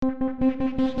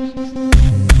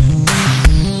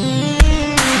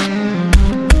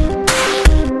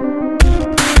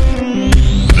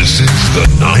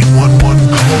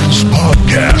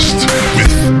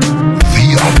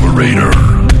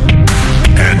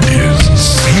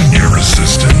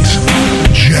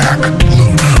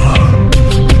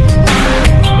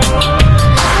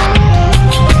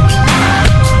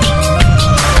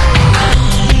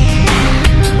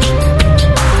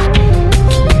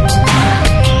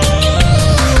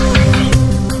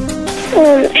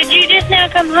Did you just now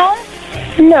come home?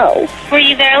 No. Were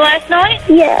you there last night?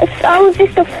 Yes, I was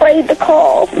just afraid to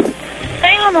call.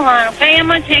 Stay on the line, okay? I'm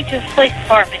going to take you to the police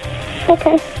department.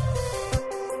 Okay.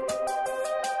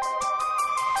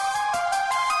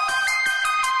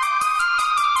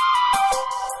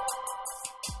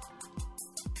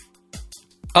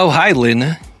 Oh, hi,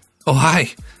 Lynn. Oh,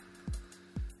 hi.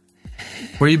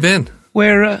 Where you been?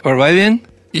 Where have I been?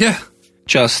 Yeah.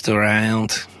 Just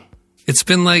around. It's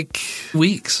been like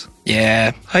weeks.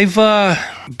 Yeah. I've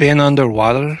been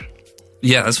underwater.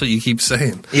 Yeah, that's what you keep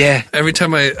saying. Yeah. Every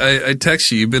time I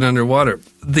text you, you've been underwater.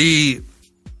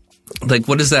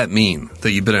 What does that mean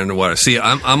that you've been underwater? See,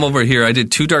 I'm over here. I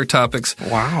did 2 dark topics.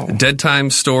 Wow. Dead time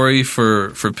story for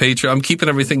Patreon. I'm keeping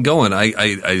everything going.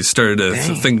 I started a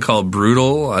thing called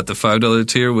Brutal at the $5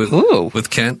 tier with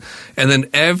Kent. And then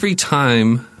every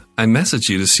time I message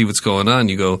you to see what's going on,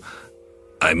 you go,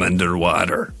 I'm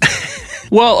underwater.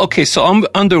 Well, okay, so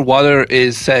underwater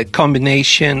is a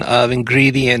combination of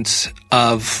ingredients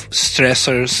of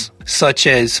stressors, such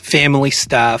as family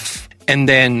stuff. And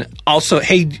then also,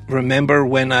 hey, remember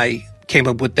when I came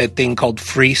up with that thing called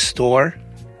Free Store?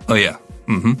 Oh, yeah.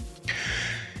 Mm-hmm.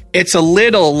 It's a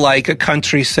little like a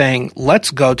country saying,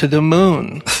 let's go to the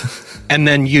moon. And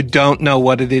then you don't know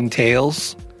what it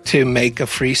entails to make a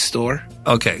free store.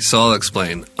 Okay, so I'll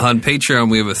explain. On Patreon,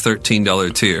 we have a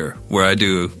 $13 tier where I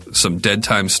do some dead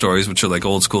time stories, which are like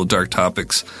old school dark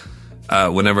topics.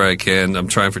 Whenever I can, I'm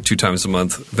trying for 2 times a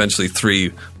month, eventually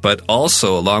 3. But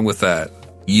also, along with that,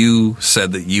 you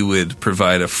said that you would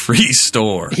provide a free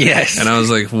store. Yes. And I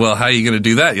was like, well, how are you going to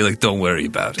do that? You're like, don't worry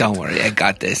about it. Don't worry, I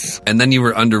got this. And then you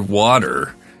were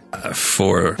underwater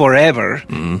for... Forever.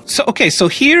 Mm-hmm. So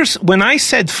here's, when I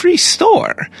said free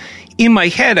store, in my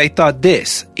head I thought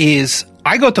this is,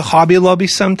 I go to Hobby Lobby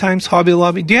sometimes. Hobby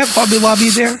Lobby. Do you have Hobby Lobby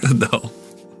there? No.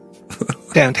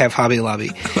 They don't have Hobby Lobby.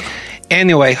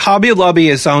 Anyway, Hobby Lobby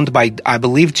is owned by, I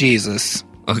believe, Jesus.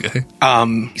 Okay.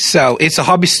 So it's a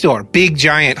hobby store, big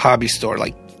giant hobby store,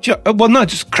 like, well, not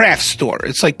just craft store.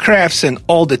 It's like crafts and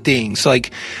all the things.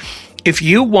 Like, if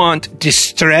you want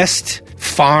distressed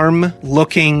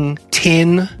farm-looking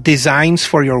tin designs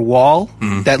for your wall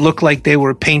that look like they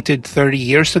were painted 30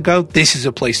 years ago, this is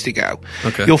a place to go.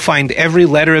 Okay. You'll find every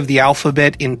letter of the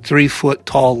alphabet in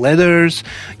 3-foot-tall letters.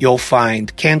 You'll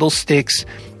find candlesticks,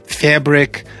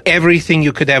 fabric, everything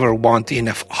you could ever want in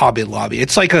a Hobby Lobby.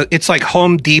 It's like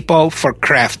Home Depot for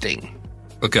crafting.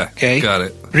 Okay. Got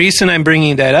it. Reason I'm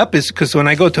bringing that up is because when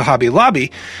I go to Hobby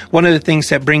Lobby, one of the things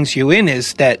that brings you in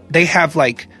is that they have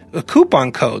like a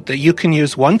coupon code that you can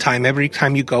use one time every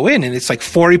time you go in, and it's like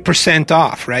 40%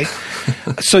 off, right?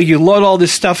 So you load all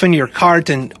this stuff in your cart,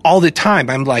 and all the time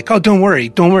I'm like, oh, don't worry.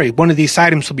 One of these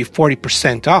items will be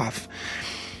 40% off.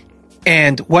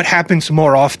 And what happens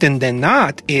more often than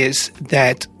not is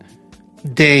that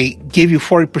they give you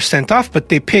 40% off, but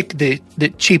they pick the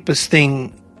cheapest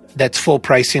thing that's full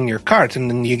price in your cart,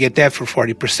 and then you get that for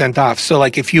 40% off. So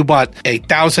like if you bought a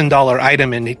 $1,000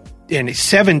 item and a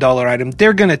 $7 item,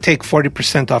 they're going to take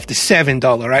 40% off the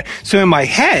 $7, right? So in my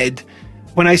head,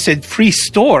 when I said free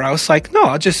store, I was like, no,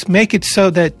 I'll just make it so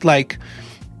that, like,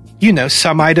 you know,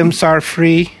 some items are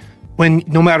free when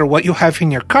no matter what you have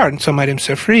in your cart, and some items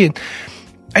are free. And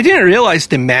I didn't realize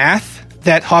the math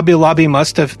that Hobby Lobby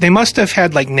must have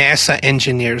had like NASA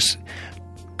engineers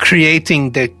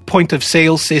creating the point of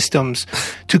sale systems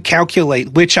to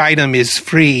calculate which item is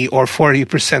free or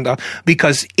 40% off,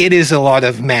 because it is a lot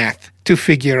of math to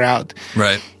figure out.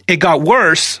 Right. It got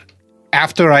worse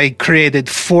after I created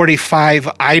 45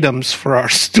 items for our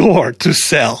store to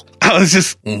sell. I was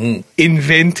just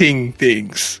inventing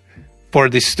things for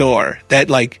the store that,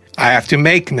 like, I have to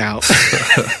make now.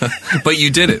 But you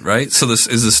did it, right? So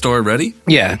is the store ready?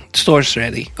 Yeah, store's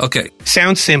ready. Okay.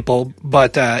 Sounds simple,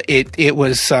 but it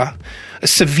was a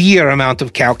severe amount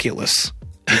of calculus.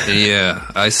 Yeah,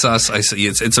 I saw.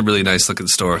 It's a really nice looking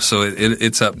store. So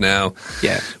it's up now.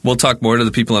 Yeah, we'll talk more to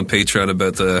the people on Patreon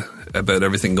about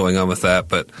everything going on with that.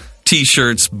 But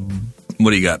T-shirts. What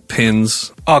do you got?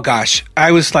 Pins? Oh, gosh.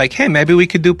 I was like, hey, maybe we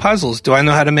could do puzzles. Do I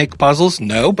know how to make puzzles?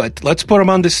 No, but let's put them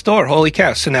on the store. Holy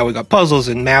cow. So now we got puzzles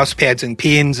and mouse pads and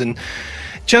pins and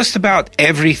just about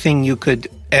everything you could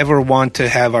ever want to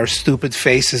have our stupid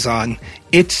faces on.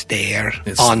 It's there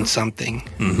on something.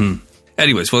 Mm-hmm.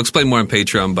 Anyways, we'll explain more on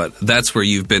Patreon, but that's where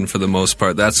you've been for the most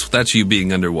part. That's you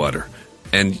being underwater.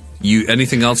 And you,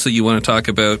 anything else that you want to talk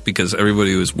about? Because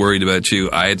everybody was worried about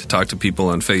you. I had to talk to people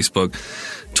on Facebook.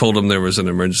 Told them there was an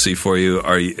emergency for you.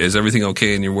 Is everything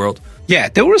okay in your world? Yeah,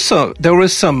 there was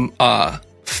some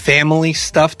family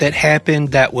stuff that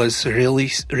happened that was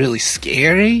really, really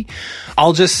scary.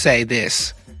 I'll just say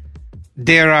this.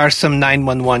 there are some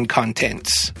 911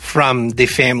 contents from the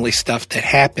family stuff that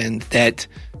happened that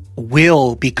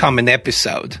will become an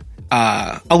episode.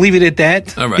 I'll leave it at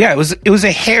that. All right. Yeah, it was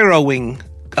a harrowing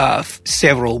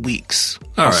several weeks.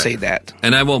 I'll say that.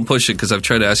 And I won't push it because I've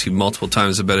tried to ask you multiple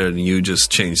times about it, and you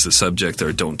just change the subject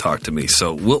or don't talk to me.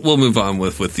 So we'll move on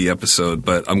with the episode.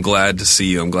 But I'm glad to see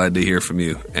you. I'm glad to hear from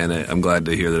you, and I'm glad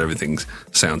to hear that everything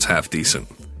sounds half decent.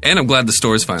 And I'm glad the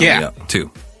store's finally up too.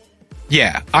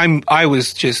 Yeah, I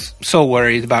was just so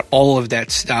worried about all of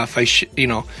that stuff. I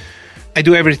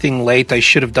do everything late. I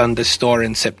should have done the store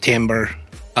in September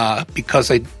because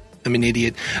I'm an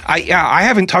idiot. I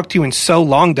haven't talked to you in so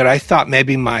long that I thought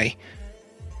maybe my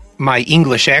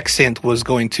English accent was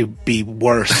going to be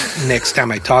worse next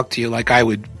time I talk to you. Like I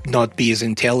would not be as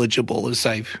intelligible as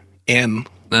I am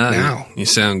now. You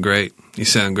sound great.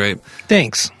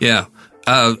 Thanks. Yeah.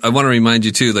 I want to remind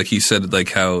you too, like you said, like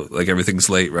how like everything's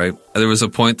late, right? There was a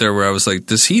point there where I was like,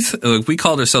 does he? We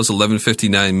called ourselves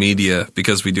 1159 Media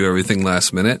because we do everything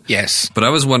last minute. Yes. But I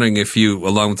was wondering if you,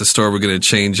 along with the store, were going to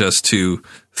change us to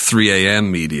 3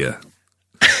 a.m. Media.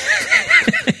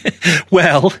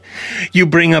 Well, you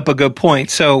bring up a good point.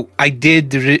 So I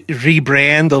did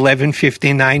rebrand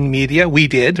 1159 Media. We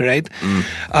did, right?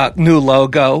 New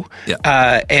logo.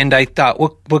 Yeah. And I thought,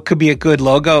 what could be a good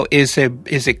logo is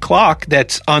a clock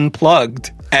that's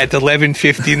unplugged at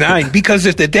 11:59 because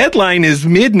if the deadline is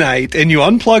midnight and you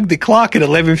unplug the clock at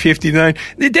 11:59,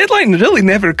 the deadline really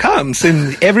never comes,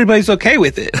 and everybody's okay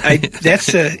with it. That's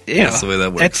the way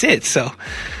that works. That's it. So,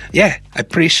 yeah, I'm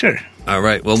pretty sure. All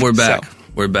right. Well, we're back.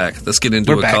 We're back. Let's get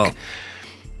into a call.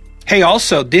 Hey,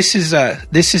 also, this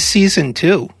is season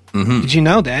 2. Mm-hmm. Did you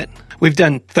know that? We've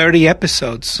done 30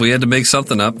 episodes. We had to make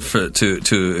something up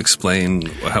to explain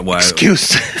why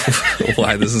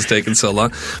why this is taking so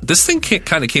long. This thing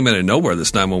kind of came out of nowhere,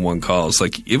 this 911 calls.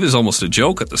 Like, it was almost a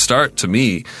joke at the start to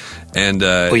me. And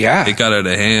it got out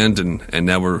of hand, and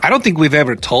now we're... I don't think we've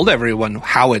ever told everyone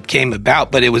how it came about,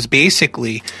 but it was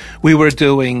basically we were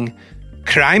doing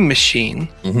Crime Machine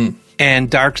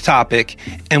and Dark Topic,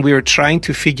 and we were trying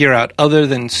to figure out, other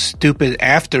than stupid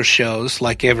after shows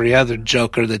like every other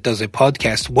joker that does a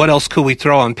podcast, what else could we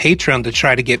throw on Patreon to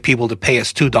try to get people to pay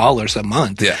us $2 a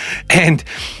month? Yeah. And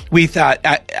we thought,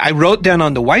 I wrote down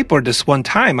on the whiteboard this one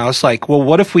time, I was like, well,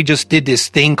 what if we just did this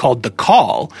thing called The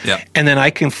Call? Yeah. And then I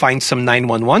can find some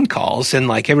 911 calls, and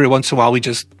like every once in a while we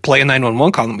just play a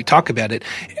 911 call and we talk about it.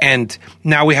 And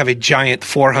now we have a giant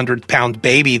 400-pound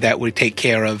baby that we take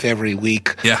care of every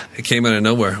week. Yeah, it came out of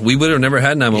nowhere. We would have never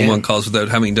had 911 calls without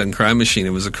having done Crime Machine.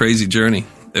 It was a crazy journey.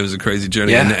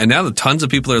 Yeah. And now tons of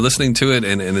people are listening to it,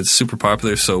 and it's super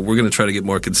popular. So we're going to try to get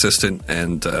more consistent,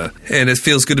 and it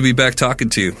feels good to be back talking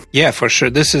to you. Yeah, for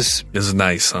sure. This is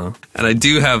nice, huh? And I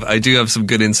do have some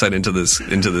good insight into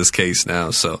this case now.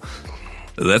 So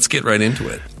let's get right into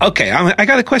it. Okay, I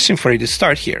got a question for you to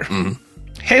start here.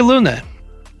 Mm-hmm. Hey, Luna,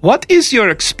 what is your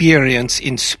experience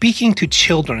in speaking to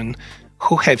children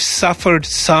who have suffered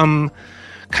some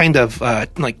kind of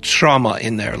like trauma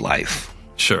in their life?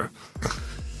 Sure.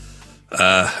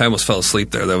 I almost fell asleep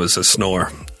there. That was a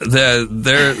snore.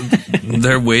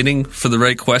 They're waiting for the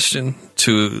right question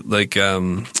to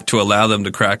allow them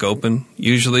to crack open.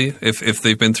 Usually, if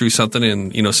they've been through something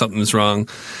and something's wrong,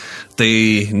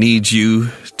 they need you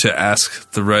to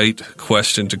ask the right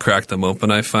question to crack them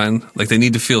open. I find like they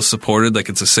need to feel supported, like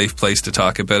it's a safe place to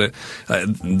talk about it.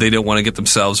 They don't want to get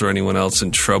themselves or anyone else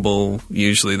in trouble.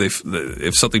 Usually,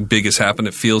 if something big has happened,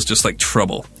 it feels just like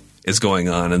trouble is going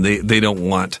on, and they don't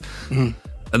want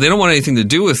anything to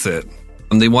do with it.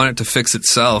 And they want it to fix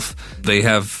itself. They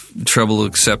have trouble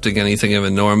accepting anything of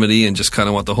enormity and just kind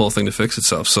of want the whole thing to fix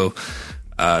itself. So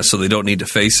they don't need to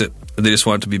face it. They just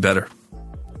want it to be better.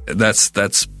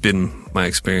 That's been my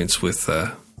experience with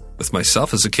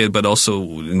myself as a kid, but also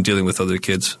in dealing with other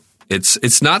kids.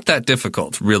 It's not that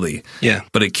difficult, really. Yeah.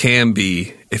 But it can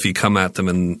be if you come at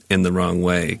them in the wrong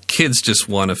way. Kids just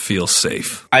want to feel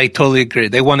safe. I totally agree.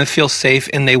 They want to feel safe,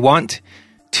 and they want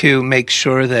to make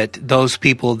sure that those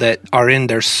people that are in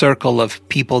their circle of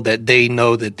people that they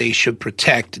know that they should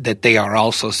protect, that they are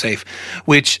also safe,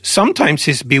 which sometimes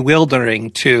is bewildering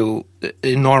to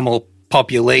a normal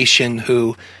population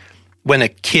who, when a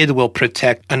kid will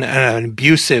protect an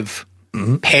abusive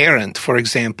parent, for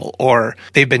example, or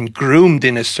they've been groomed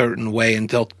in a certain way and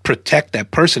they'll protect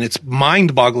that person. It's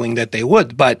mind-boggling that they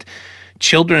would, but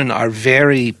children are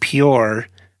very pure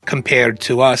compared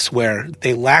to us, where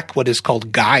they lack what is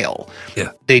called guile.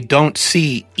 Yeah. They don't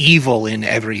see evil in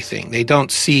everything. They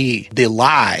don't see the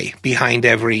lie behind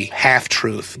every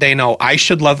half-truth. They know I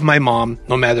should love my mom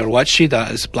no matter what she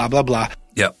does, blah, blah, blah.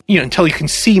 Yep. Until you can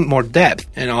see more depth.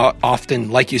 And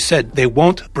often, like you said, they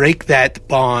won't break that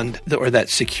bond or that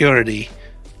security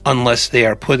unless they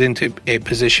are put into a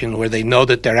position where they know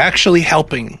that they're actually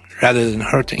helping rather than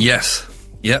hurting. Yes.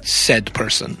 Yep. Said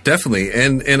person. Definitely.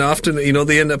 And often,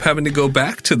 they end up having to go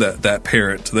back to that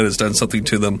parent that has done something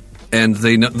to them, and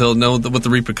they'll know what the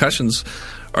repercussions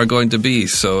are going to be.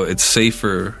 So it's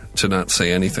safer to not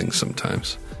say anything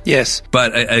sometimes. Yes.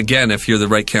 But again, if you're the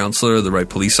right counselor or the right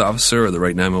police officer or the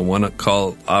right 911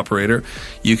 call operator,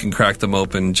 you can crack them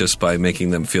open just by making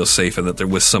them feel safe and that they're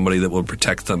with somebody that will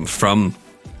protect them from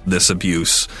this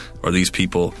abuse or these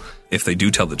people if they do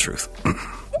tell the truth.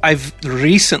 I've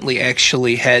recently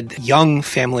actually had young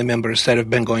family members that have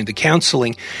been going to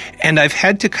counseling, and I've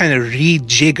had to kind of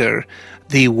rejigger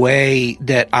the way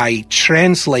that I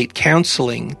translate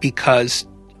counseling, because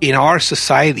in our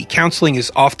society, counseling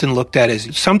is often looked at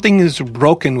as something is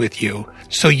broken with you,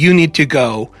 so you need to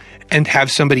go and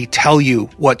have somebody tell you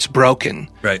what's broken.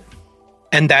 Right.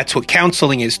 And that's what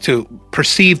counseling is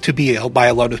perceived to be by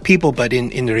a lot of people. But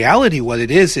in reality, what it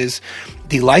is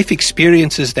the life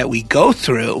experiences that we go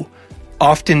through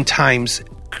oftentimes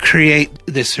create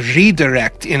this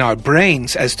redirect in our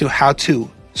brains as to how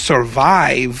to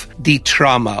survive the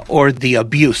trauma or the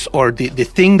abuse or the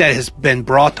thing that has been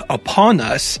brought upon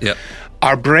us. Yep.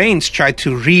 Our brains try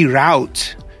to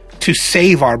reroute to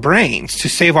save our brains, to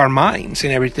save our minds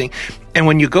and everything. And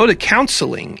when you go to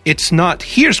counseling, it's not,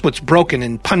 here's what's broken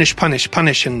and punish,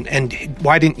 and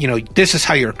why didn't, this is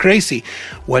how you're crazy.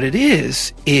 What it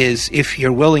is if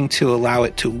you're willing to allow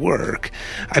it to work,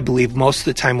 I believe most of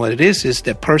the time what it is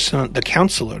the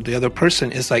counselor, the other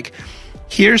person is like,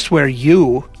 here's where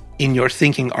you, in your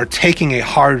thinking, are taking a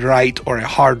hard right or a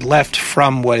hard left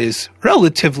from what is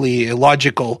relatively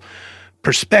illogical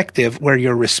perspective, where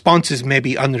your responses may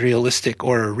be unrealistic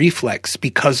or a reflex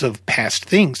because of past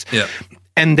things. Yeah.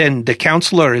 And then the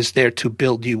counselor is there to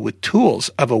build you with tools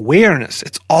of awareness.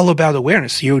 It's all about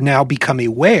awareness. You now become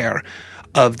aware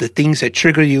of the things that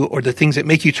trigger you or the things that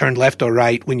make you turn left or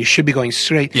right when you should be going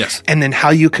straight. Yes. And then how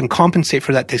you can compensate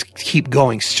for that to keep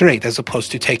going straight as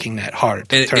opposed to taking that hard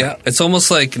turn. Yeah, it's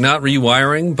almost like not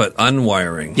rewiring, but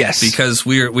unwiring. Yes. Because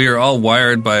we are all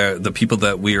wired by the people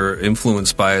that we are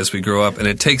influenced by as we grow up, and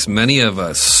it takes many of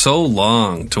us so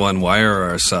long to unwire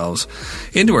ourselves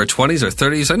into our 20s or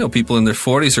 30s. I know people in their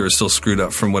 40s who are still screwed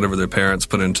up from whatever their parents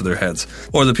put into their heads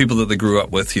or the people that they grew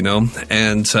up with,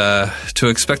 and to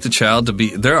expect a child to be,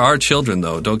 there are children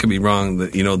though, don't get me wrong,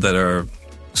 that that are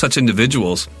such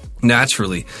individuals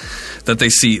naturally that they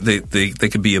see they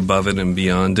could be above it and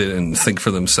beyond it and think for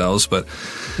themselves. But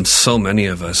so many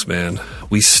of us, man,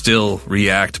 we still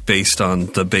react based on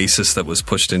the basis that was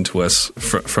pushed into us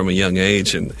from a young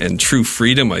age. And true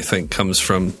freedom, I think, comes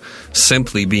from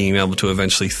simply being able to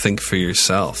eventually think for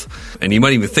yourself. And you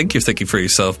might even think you're thinking for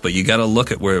yourself, but you got to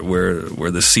look at where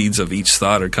the seeds of each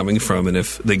thought are coming from. And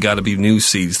if they got to be new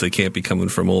seeds, they can't be coming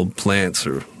from old plants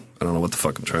or I don't know what the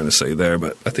fuck I'm trying to say there,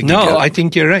 but I think No, I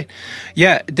think you're right.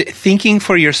 Yeah, thinking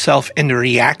for yourself and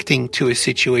reacting to a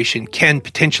situation can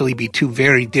potentially be two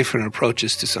very different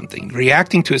approaches to something.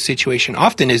 Reacting to a situation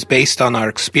often is based on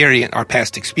our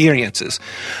past experiences,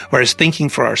 whereas thinking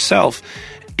for ourselves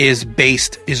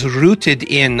is rooted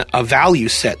in a value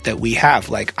set that we have.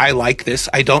 Like, I like this,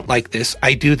 I don't like this,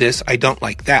 I do this, I don't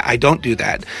like that, I don't do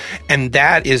that. And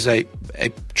that is a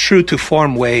true to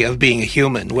form way of being a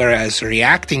human, whereas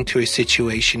reacting to a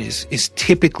situation is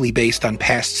typically based on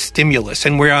past stimulus,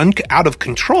 and we're out of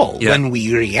control when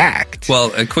we react.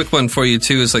 Well, a quick one for you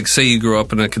too is like, say you grow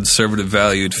up in a conservative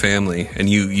valued family and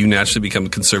you naturally become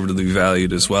conservatively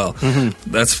valued as well.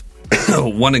 Mm-hmm. That's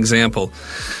one example.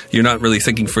 You're not really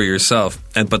thinking for yourself.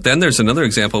 But then there's another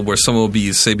example where someone will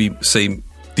be say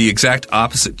the exact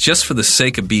opposite just for the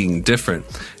sake of being different.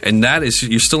 And that is,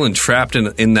 you're still entrapped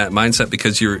in that mindset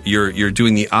because you're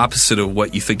doing the opposite of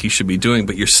what you think you should be doing,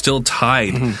 but you're still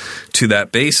tied to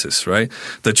that basis, right?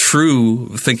 The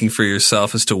true thinking for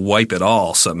yourself is to wipe it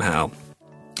all somehow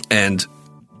and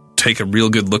take a real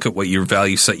good look at what your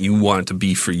value set you want it to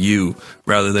be for you,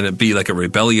 rather than it be like a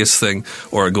rebellious thing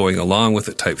or a going along with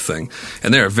it type thing.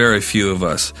 And there are very few of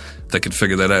us that can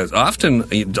figure that out.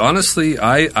 Often, honestly,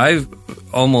 I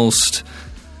almost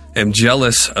am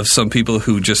jealous of some people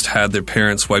who just had their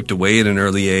parents wiped away at an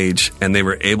early age and they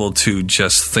were able to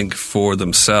just think for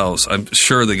themselves. I'm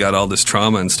sure they got all this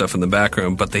trauma and stuff in the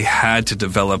background, but they had to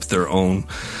develop their own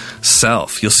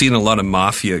self. You'll see in a lot of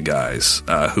mafia guys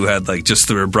who had they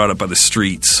were brought up by the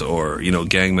streets or,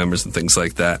 gang members and things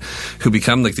like that, who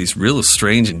become like these real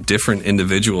strange and different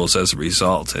individuals as a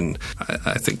result. And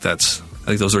I think that's I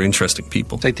think those are interesting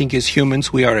people. I think as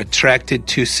humans, we are attracted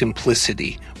to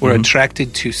simplicity. We're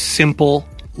attracted to simple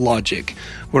logic.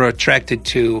 We're attracted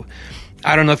to,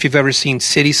 I don't know if you've ever seen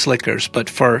City Slickers, but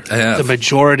for the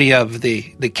majority of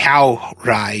the cow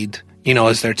ride,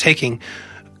 as they're taking,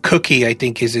 Cookie, I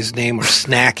think is his name, or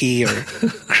Snacky, or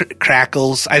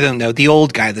Crackles, I don't know, the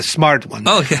old guy, the smart one.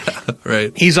 Oh, yeah,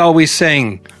 right. He's always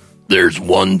saying, there's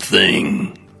one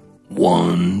thing.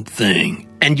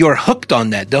 And you're hooked on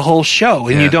that the whole show,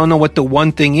 and you don't know what the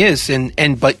one thing is.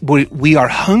 But we are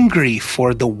hungry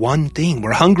for the one thing.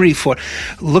 We're hungry for.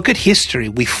 Look at history.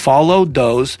 We followed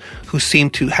those who seem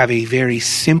to have a very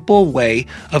simple way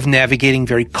of navigating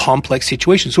very complex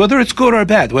situations, whether it's good or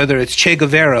bad, whether it's Che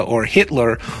Guevara or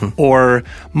Hitler or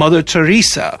Mother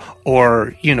Teresa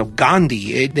or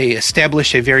Gandhi. They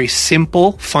establish a very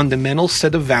simple, fundamental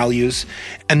set of values,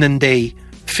 and then they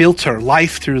filter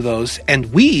life through those,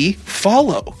 and we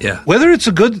follow. Yeah. Whether it's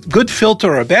a good filter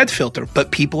or a bad filter,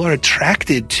 but people are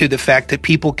attracted to the fact that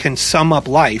people can sum up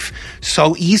life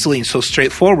so easily and so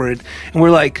straightforward, and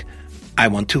we're like, I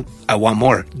want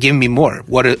more. Give me more.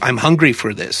 I'm hungry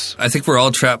for this. I think we're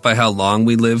all trapped by how long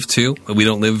we live, too. We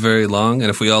don't live very long, and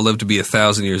if we all live to be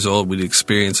 1,000 years old, we'd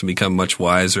experience and become much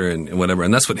wiser and whatever.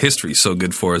 And that's what history is so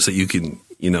good for, is that you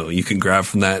can grab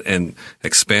from that and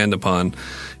expand upon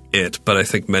it. But I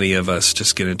think many of us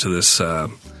just get into this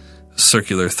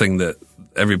circular thing that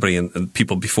everybody and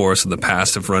people before us in the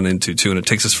past have run into too, and it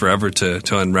takes us forever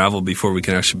to unravel before we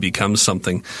can actually become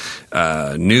something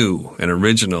new and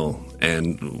original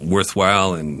and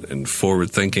worthwhile and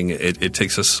forward thinking. It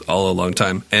takes us all a long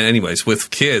time. And anyways, with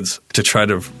kids, to try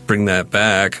to bring that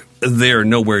back, they're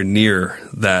nowhere near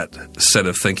that set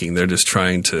of thinking. They're just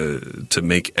trying to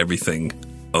make everything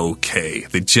okay.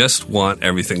 They just want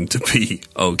everything to be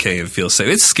okay and feel safe.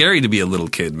 It's scary to be a little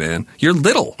kid, man. You're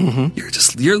little.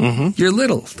 You're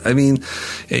little. I mean,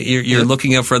 you're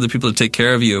looking out for other people to take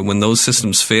care of you, and when those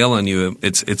systems fail on you,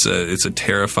 it's a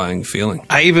terrifying feeling.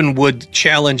 I even would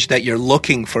challenge that you're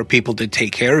looking for people to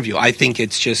take care of you. I think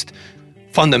it's just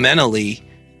fundamentally,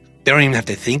 they don't even have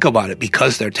to think about it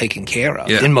because they're taken care of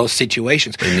in most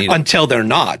situations until they're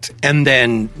not. And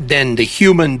then the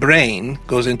human brain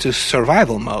goes into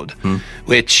survival mode,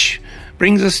 which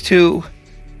brings us to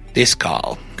this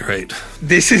call. Great.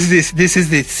 This is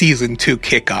the season 2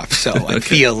 kickoff, so I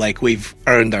feel like we've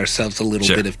earned ourselves a little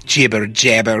bit of jibber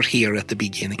jabber here at the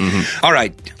beginning. All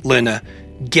right, Luna,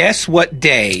 guess what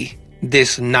day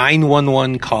this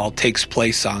 911 call takes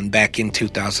place on back in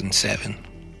 2007?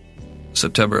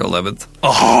 September 11th.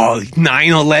 Oh,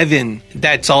 9/11.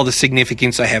 That's all the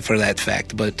significance I have for that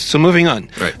fact. But so moving on.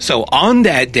 Right. So on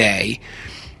that day,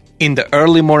 in the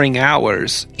early morning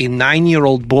hours, a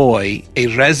 9-year-old boy, a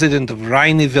resident of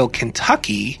Rhineville,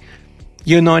 Kentucky.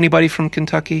 You know anybody from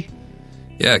Kentucky?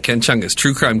 Yeah, Ken Chungus,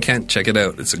 True Crime Kent. Check it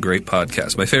out. It's a great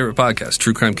podcast. My favorite podcast,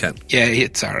 True Crime Kent. Yeah,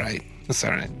 it's all right. It's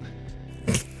all right.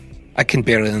 I can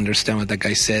barely understand what that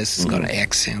guy says. He's got an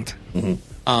accent.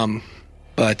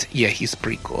 But yeah, he's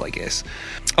pretty cool, I guess.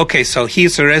 Okay, so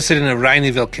he's a resident of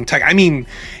Rhineville, Kentucky. I mean,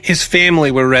 his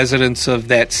family were residents of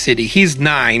that city. He's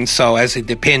 9, so as a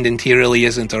dependent, he really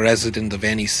isn't a resident of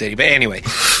any city. But anyway,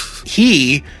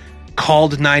 he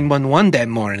called 911 that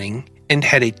morning and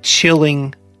had a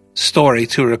chilling story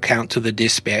to recount to the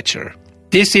dispatcher.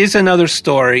 This is another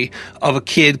story of a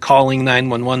kid calling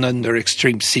 911 under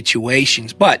extreme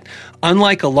situations. But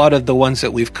unlike a lot of the ones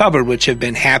that we've covered, which have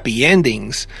been happy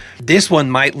endings, this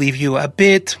one might leave you a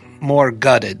bit more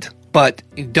gutted. But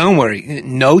don't worry,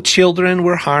 no children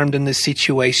were harmed in this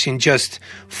situation, just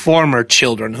former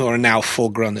children who are now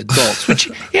full-grown adults, which,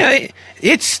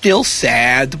 it's still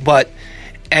sad, but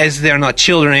as they're not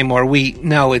children anymore, we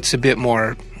know it's a bit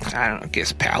more, I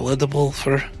guess, palatable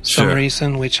for some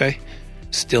reason, which I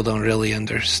still don't really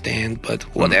understand, but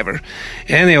whatever.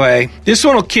 Anyway, this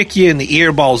one will kick you in the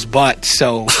earball's butt,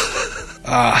 so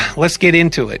let's get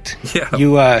into it.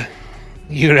 Yeah.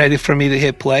 You ready for me to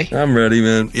hit play? I'm ready,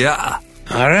 man. Yeah.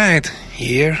 All right,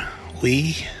 here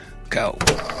we go.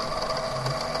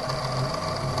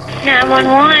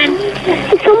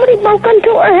 911. Somebody broke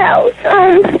into our house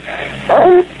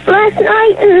last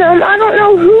night, and I don't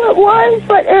know who it was,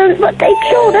 but they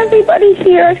killed everybody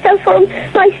here except for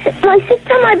my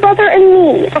sister, my brother, and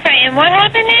me. Okay, and what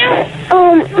happened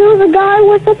now? There was a guy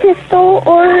with a pistol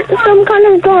or some kind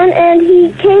of gun, and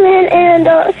he came in and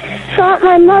shot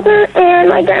my mother and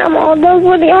my grandma. Those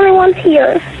were the only ones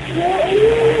here.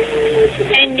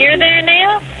 And you're there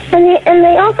now? And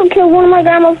they also killed one of my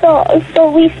grandma's dogs, so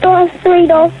we still have 3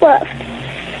 dogs left.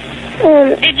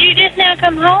 Did you just now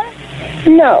come home?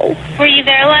 No. Were you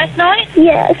there last night?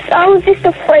 Yes, I was just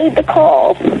afraid to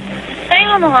call. Hang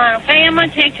on the line, okay? I'm going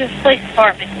to take you to the police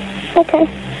department. Okay.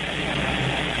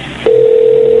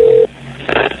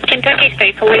 Kentucky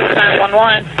State Police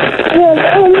 911. Well,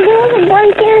 there was a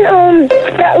break-in,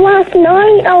 that last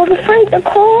night. I was afraid to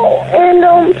call, and,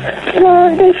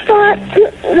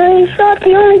 they shot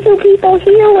the only two people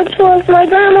here, which was my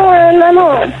grandma and my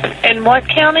mom. In what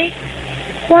county?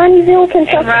 Ronnieville,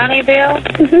 Kentucky. In Ronnieville?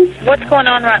 Mm-hmm. What's going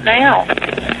on right now?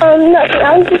 Nothing.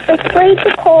 I was just afraid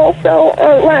to call, so,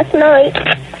 last night.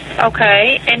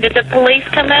 Okay, and did the police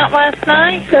come out last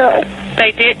night? No.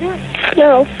 They didn't?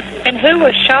 No. And who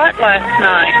was shot last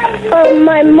night?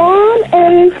 My mom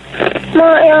and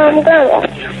my, grandma.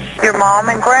 Your mom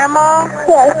and grandma?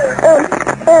 Yes,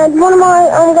 and one of my,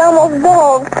 grandma's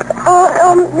dogs.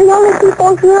 The only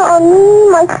people here are me,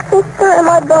 my sister, and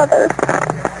my brother.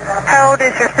 How old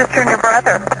is your sister and your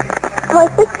brother? My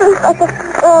sister's like a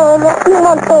few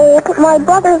months old. My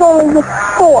brother's only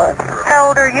just 4. How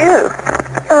old are you?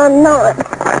 9.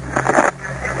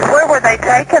 Where were they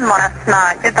taken last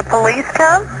night? Did the police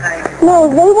come? No,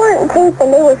 they weren't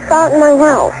taken. They were shot in my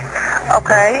house.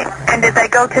 Okay. And did they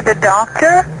go to the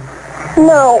doctor?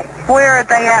 No. Where are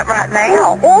they at right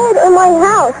now? Dead in my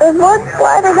house. There's blood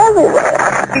splattered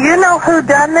everywhere. Do you know who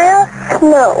done this?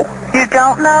 No. You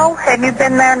don't know? Have you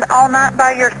been there all night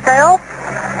by yourself?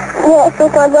 Yes,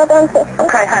 with my brother and sister.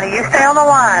 Okay, honey, you stay on the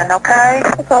line, okay?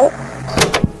 Okay.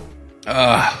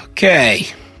 Okay.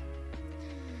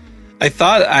 I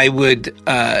thought I would,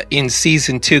 in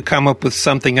season 2, come up with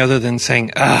something other than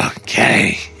saying,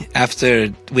 okay,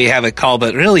 after we have a call,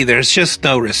 but really there's just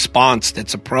no response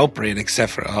that's appropriate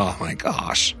except for, oh my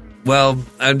gosh. Well,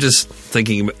 I'm just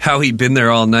thinking about how he'd been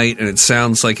there all night, and it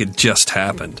sounds like it just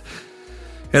happened.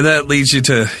 And that leads you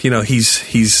to,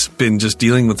 he's been just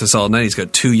dealing with this all night. He's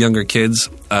got 2 younger kids,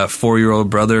 a 4-year-old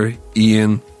brother,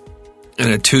 Ian, and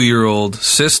a 2-year-old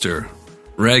sister,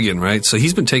 Reagan, right? So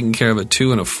he's been taking care of a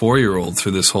 2 and a 4-year-old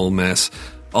through this whole mess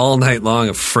all night long,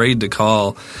 afraid to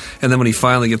call. And then when he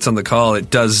finally gets on the call,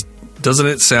 doesn't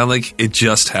it sound like it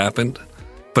just happened?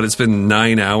 But it's been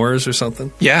 9 hours or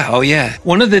something? Yeah, oh yeah.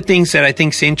 One of the things that I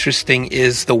think is interesting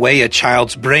is the way a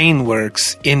child's brain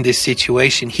works in this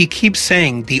situation. He keeps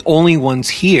saying the only ones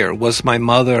here was my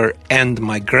mother and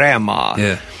my grandma.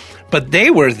 Yeah. But they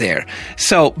were there.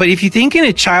 So, but if you think in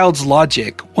a child's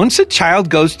logic, once a child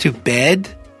goes to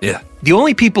bed, Yeah. the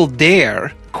only people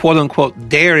there, quote unquote,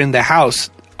 there in the house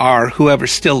are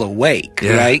whoever's still awake,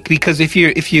 Yeah. right? Because if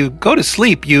you go to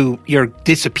sleep, you're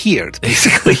disappeared,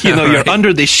 basically. You're Right.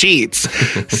 under the sheets.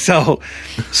 So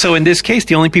in this case,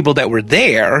 the only people that were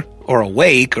there or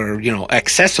awake or,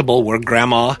 accessible were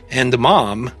grandma and the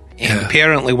mom, and Yeah.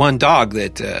 apparently one dog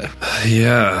that,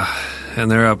 Yeah. And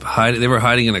they're up hiding. They were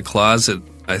hiding in a closet,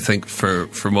 I think, for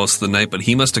most of the night. But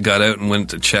he must have got out and went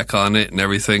to check on it and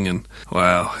everything. And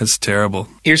wow, it's terrible.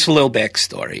 Here's a little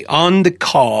backstory. On the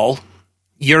call,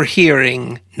 you're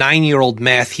hearing 9-year-old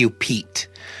Matthew Pete.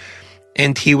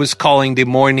 And he was calling the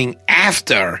morning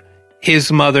after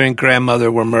his mother and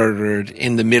grandmother were murdered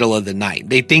in the middle of the night.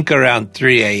 They think around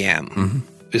 3 a.m.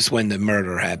 is when the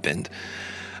murder happened.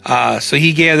 So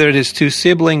he gathered his 2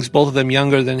 siblings, both of them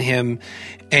younger than him,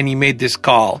 and he made this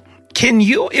call. Can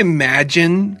you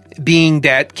imagine being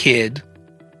that kid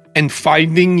and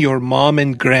finding your mom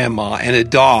and grandma and a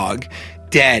dog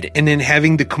dead and then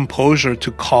having the composure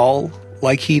to call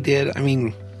like he did? I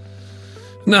mean...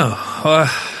 No.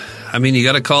 You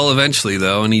got to call eventually,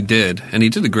 though, and he did. And he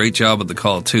did a great job with the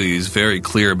call, too. He was very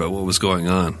clear about what was going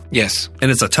on. Yes. And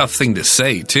it's a tough thing to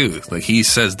say, too. Like, he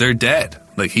says they're dead.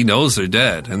 Like, he knows they're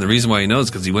dead. And the reason why he knows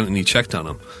is because he went and he checked on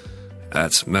them.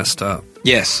 That's messed up.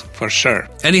 Yes, for sure.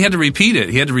 And he had to repeat it.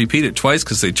 He had to repeat it twice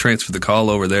because they transferred the call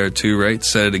over there, too, right?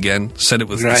 Said it again. Said it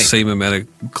with the same amount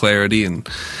of clarity. And,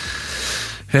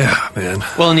 yeah, man.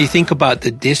 Well, and you think about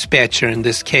the dispatcher in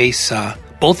this case,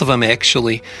 both of them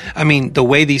actually. I mean, the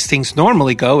way these things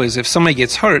normally go is if somebody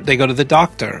gets hurt, they go to the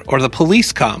doctor or the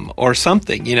police come or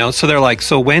something, So they're like,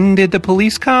 so when did the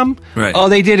police come? Right. Oh,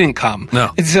 they didn't come. No.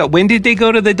 And so when did they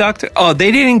go to the doctor? Oh,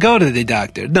 they didn't go to the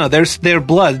doctor. No, their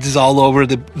blood is all over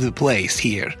the place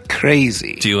here.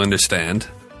 Crazy. Do you understand?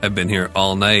 I've been here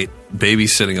all night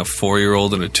babysitting a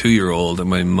 4-year-old and a 2-year-old, and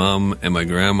my mom and my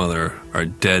grandmother are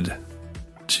dead.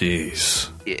 Jeez.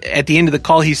 At the end of the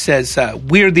call, he says,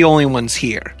 we're the only ones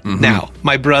here. Now,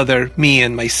 my brother, me,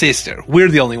 and my sister, we're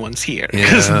the only ones here.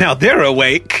 Because now they're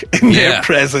awake and they're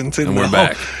present. And we're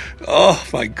back. Oh,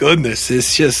 my goodness.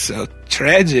 It's just so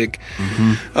tragic.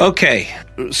 Okay.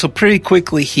 So pretty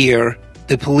quickly here,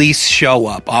 the police show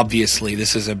up. Obviously,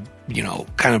 this is a,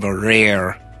 kind of a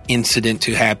rare incident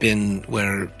to happen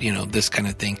where, this kind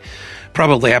of thing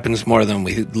probably happens more than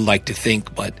we like to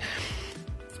think, but...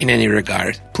 in any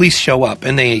regard. Police show up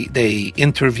and they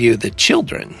interview the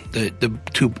children, the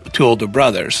two older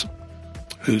brothers,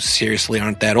 who seriously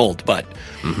aren't that old. But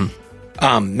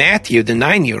Matthew, the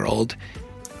 9-year-old,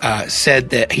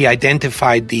 said that he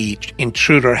identified the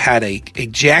intruder had a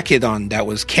jacket on that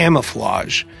was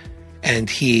camouflage. And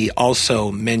he also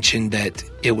mentioned that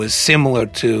it was similar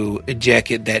to a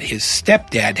jacket that his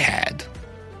stepdad had.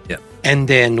 Yeah. And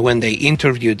then when they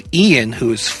interviewed Ian,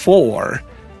 who's 4,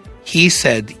 he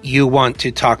said, "You want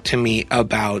to talk to me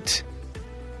about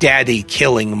daddy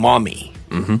killing mommy."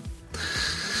 Mm-hmm.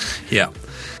 Yeah.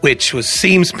 Which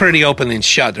seems pretty open and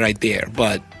shut right there,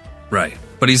 but... Right.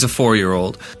 But he's a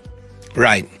 4-year-old.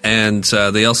 Right. And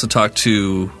they also talked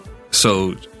to...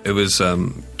 So it was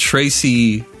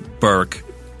Tracy Burke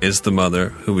is the mother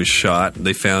who was shot.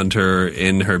 They found her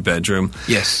in her bedroom.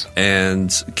 Yes.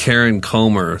 And Karen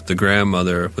Comer, the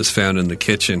grandmother, was found in the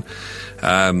kitchen.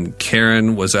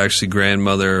 Karen was actually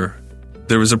grandmother.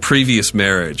 There was a previous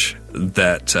marriage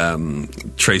that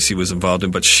Tracy was involved in,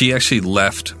 but she actually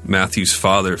left Matthew's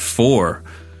father for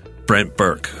Brent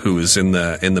Burke, who was in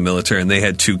the military, and they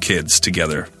had 2 kids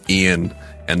together, Ian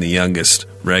and the youngest,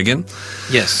 Reagan.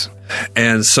 Yes.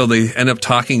 And so they end up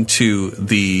talking to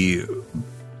the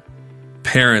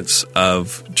parents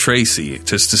of Tracy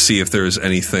just to see if there was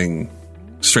anything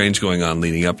strange going on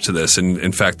leading up to this. And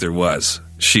in fact, there was.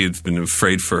 She had been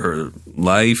afraid for her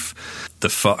life.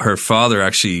 Her father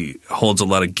actually holds a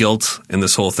lot of guilt in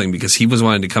this whole thing because he was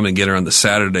wanting to come and get her on the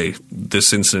Saturday.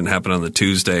 This incident happened on the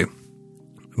Tuesday.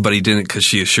 But he didn't because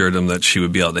she assured him that she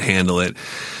would be able to handle it.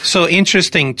 So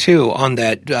interesting, too, on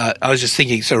that. I was just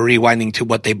thinking, so rewinding to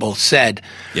what they both said.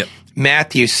 Yep.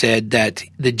 Matthew said that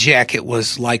the jacket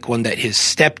was like one that his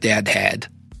stepdad had.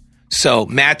 So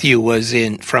Matthew was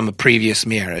from a previous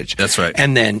marriage. That's right.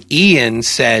 And then Ian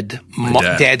said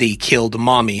daddy killed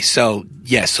mommy. So,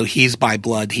 yes, so he's by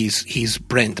blood. He's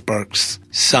Brent Burke's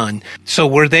son. So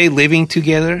were they living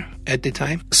together at the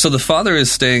time? So the father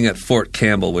is staying at Fort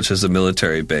Campbell, which is a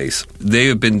military base. They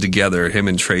have been together. Him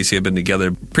and Tracy have been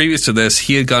together. Previous to this,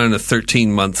 he had gone on a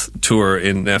 13-month tour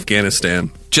in Afghanistan.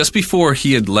 Just before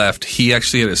he had left, he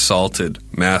actually had assaulted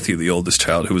Matthew, the oldest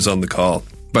child, who was on the call,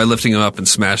 by lifting him up and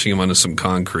smashing him onto some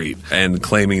concrete and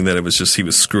claiming that it was just he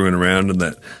was screwing around and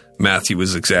that Matthew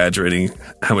was exaggerating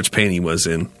how much pain he was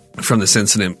in. From this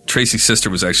incident, Tracy's sister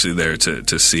was actually there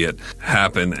to see it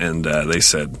happen, and they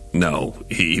said no,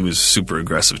 he was super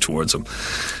aggressive towards him.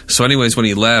 So anyways, when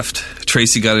he left,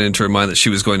 Tracy got it into her mind that she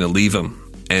was going to leave him.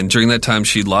 And during that time,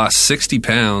 she lost 60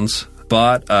 pounds,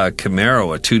 bought a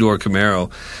Camaro, a 2-door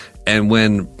Camaro. And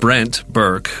when Brent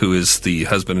Burke, who is the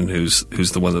husband and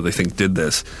who's the one that they think did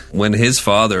this, when his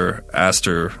father asked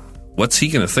her, what's he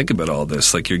going to think about all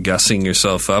this? Like, you're gussing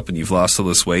yourself up and you've lost all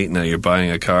this weight and now you're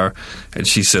buying a car. And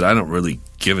she said, I don't really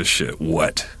give a shit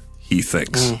what he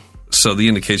thinks. So the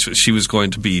indication was she was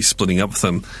going to be splitting up with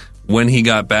him. When he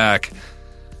got back,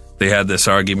 they had this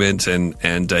argument,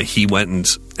 and he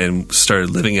went and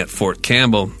started living at Fort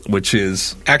Campbell, which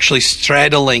is actually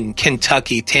straddling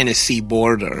Kentucky-Tennessee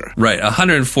border. Right,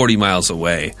 140 miles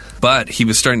away. But he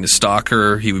was starting to stalk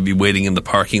her. He would be waiting in the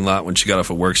parking lot when she got off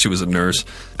of work. She was a nurse,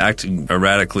 acting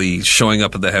erratically, showing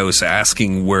up at the house,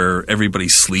 asking where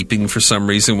everybody's sleeping for some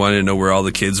reason, wanting to know where all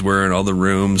the kids were and all the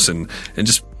rooms, and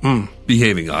just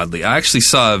behaving oddly. I actually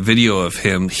saw a video of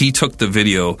him. He took the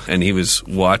video, and he was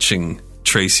watching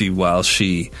Tracy while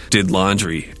she did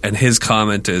laundry, and his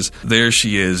comment is, there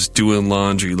she is doing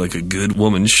laundry like a good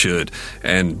woman should,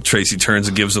 and Tracy turns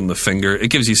and gives him the finger. It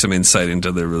gives you some insight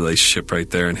into their relationship right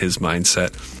there and his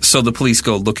mindset. So the police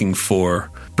go looking for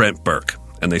Brent Burke,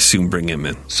 and they soon bring him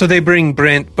in. So they bring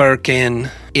Brent Burke in.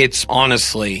 It's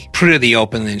honestly pretty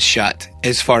open and shut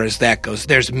as far as that goes.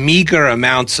 There's meager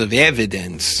amounts of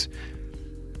evidence,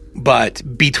 but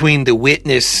between the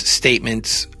witness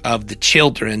statements of the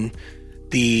children,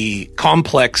 the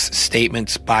complex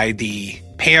statements by the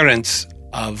parents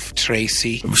of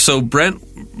Tracy. So Brent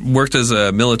worked as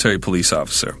a military police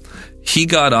officer. He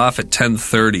got off at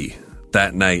 10:30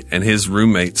 that night, and his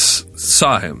roommates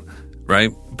saw him,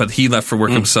 right? But he left for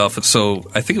work himself. So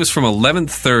I think it was from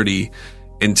 11:30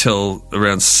 until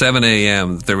around 7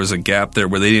 a.m. there was a gap there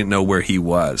where they didn't know where he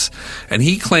was. And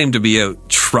he claimed to be out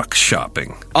truck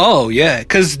shopping. Oh, yeah,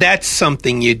 because that's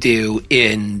something you do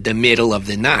in the middle of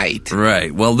the night.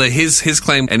 Right. Well, his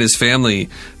claim, and his family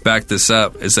backed this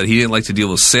up, is that he didn't like to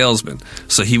deal with salesmen.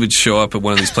 So he would show up at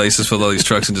one of these places with all these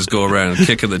trucks and just go around and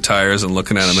kicking the tires and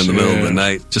looking at them in the middle of the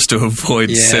night just to avoid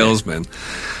salesmen.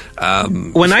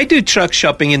 When I do truck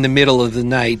shopping in the middle of the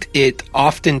night, it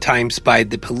oftentimes by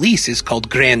the police is called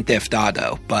Grand Theft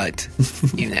Auto, but,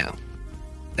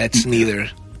 that's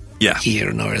neither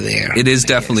here nor there. It is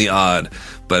definitely odd.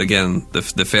 But again, the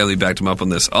family backed him up on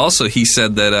this. Also, he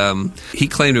said that he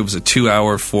claimed it was a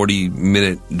 2-hour,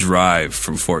 40-minute drive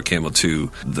from Fort Campbell to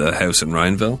the house in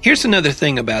Rhineville. Here's another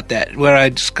thing about that, where I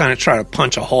just kind of try to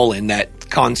punch a hole in that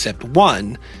concept.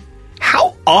 One,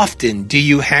 how often do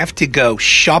you have to go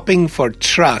shopping for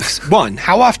trucks? One,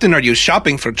 how often are you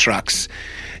shopping for trucks?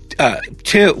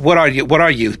 Two, what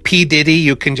are you, P. Diddy?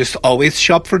 You can just always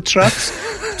shop for trucks?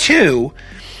 Two,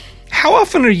 how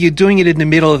often are you doing it in the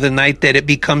middle of the night that it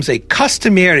becomes a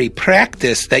customary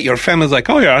practice that your family's like,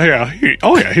 he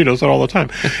does it all the time?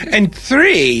 And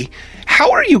three,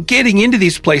 how are you getting into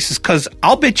these places? Because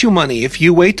I'll bet you money, if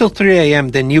you wait till 3 a.m.,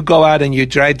 then you go out and you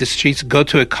drive the streets, go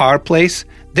to a car place,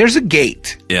 there's a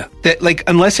gate. Yeah. That, like,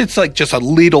 unless it's like just a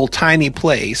little tiny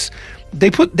place, they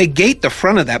gate the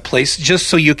front of that place just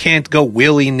so you can't go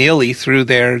willy-nilly through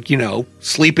there,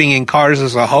 sleeping in cars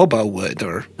as a hobo would,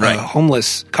 or a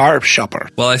homeless car shopper.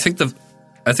 Well, I think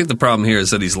the problem here is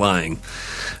that he's lying.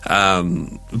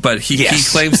 But he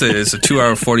claims that it's a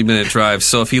 2-hour, 40-minute drive.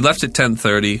 So if he left at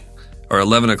 10:30 or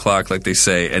 11 o'clock, like they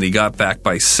say, and he got back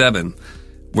by 7,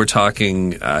 we're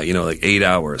talking, like 8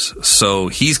 hours. So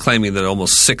he's claiming that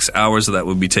almost 6 hours of that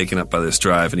would be taken up by this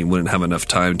drive, and he wouldn't have enough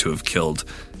time to have killed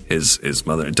his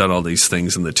mother and done all these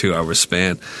things in the 2-hour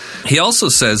span. He also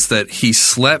says that he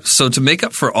slept. So to make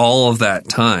up for all of that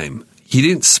time, he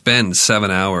didn't spend 7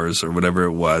 hours or whatever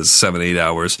it was, 7-8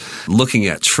 hours looking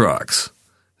at trucks.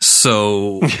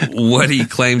 So what he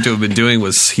claimed to have been doing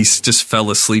was he just fell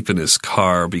asleep in his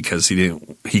car because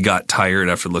he got tired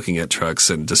after looking at trucks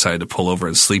and decided to pull over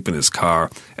and sleep in his car.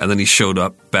 And then he showed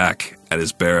up back at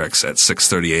his barracks at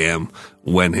 6:30 a.m.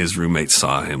 when his roommate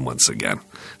saw him once again.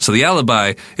 So the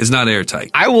alibi is not airtight.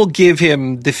 I will give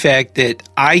him the fact that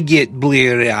I get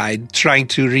bleary-eyed trying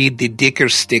to read the Dicker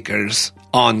stickers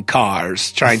on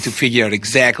cars, trying to figure out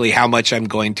exactly how much I'm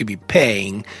going to be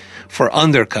paying for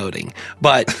undercoating.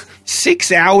 But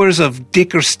 6 hours of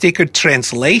Dicker sticker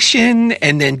translation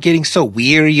and then getting so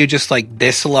weary you just like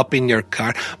diesel up in your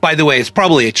car. By the way, it's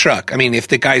probably a truck. I mean, if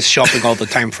the guy's shopping all the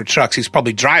time for trucks, he's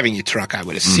probably driving a truck, I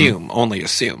would assume. Only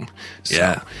assume.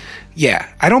 So,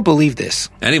 yeah, I don't believe this.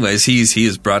 Anyways, he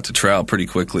is brought to trial pretty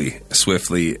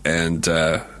swiftly, and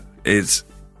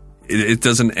it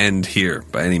doesn't end here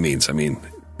by any means. I mean,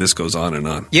 this goes on and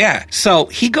on. Yeah, so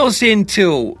he goes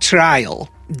into trial.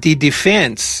 The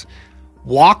defense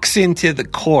walks into the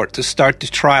court to start the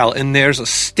trial, and there's a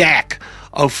stack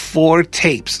of 4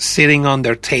 tapes sitting on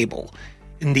their table.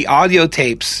 And the audio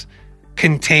tapes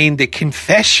contain the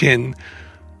confession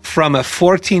from a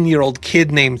 14-year-old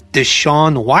kid named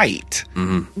Deshaun White.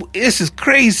 Mm-hmm. This is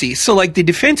crazy. So, like, the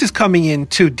defense is coming in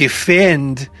to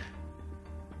defend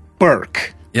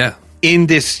Burke in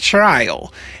this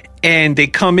trial. And they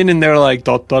come in and they're like,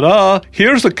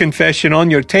 here's a confession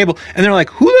on your table. And they're like,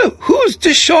 who's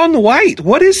Deshaun White?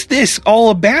 What is this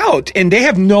all about? And they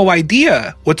have no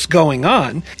idea what's going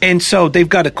on. And so they've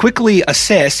got to quickly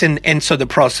assess. And so the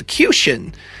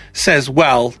prosecution says,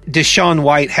 well, Deshaun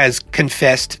White has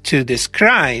confessed to this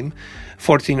crime,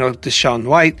 14-year-old Deshaun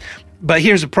White. But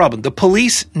here's the problem. The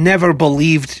police never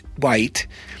believed White.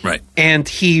 Right. And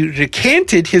he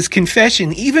recanted his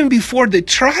confession even before the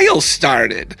trial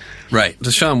started. Right.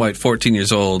 Deshaun White, 14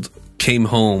 years old, came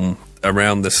home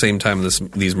around the same time as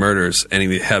these murders, and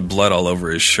he had blood all over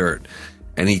his shirt.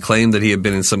 And he claimed that he had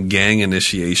been in some gang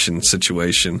initiation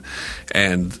situation,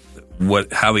 and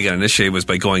how he got initiated was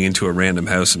by going into a random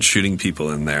house and shooting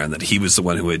people in there, and that he was the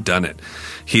one who had done it.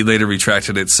 He later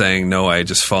retracted it, saying, no, I had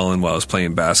just fallen while I was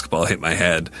playing basketball, hit my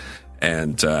head,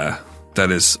 and that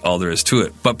is all there is to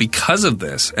it. But because of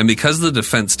this, and because the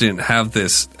defense didn't have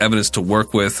this evidence to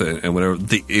work with and whatever,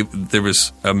 there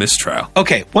was a mistrial.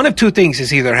 Okay, one of two things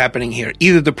is either happening here.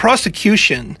 Either the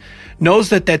prosecution knows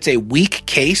that that's a weak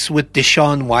case with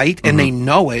Deshaun White, and they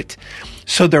know it,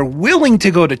 so they're willing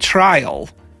to go to trial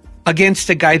against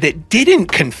a guy that didn't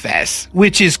confess,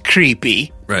 which is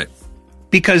creepy. Right.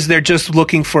 Because they're just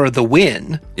looking for the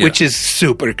win, which is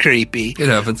super creepy. It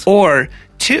happens. Or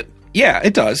two... Yeah,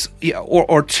 it does. Yeah,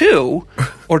 or two,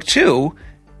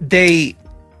 they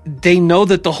know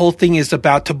that the whole thing is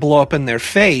about to blow up in their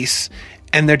face,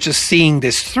 and they're just seeing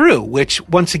this through, which,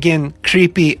 once again,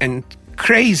 creepy and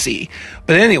crazy.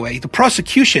 But anyway, the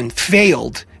prosecution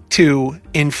failed to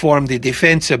inform the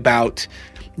defense about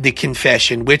the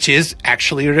confession, which is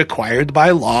actually required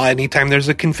by law. Anytime there's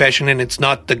a confession and it's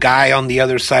not the guy on the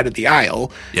other side of the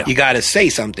aisle, you got to say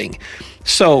something.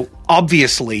 So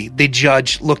obviously, the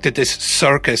judge looked at this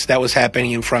circus that was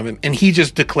happening in front of him, and he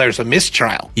just declares a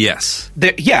mistrial. Yes.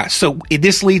 So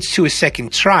this leads to a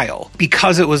second trial.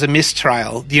 Because it was a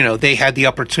mistrial, they had the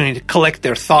opportunity to collect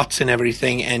their thoughts and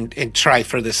everything and try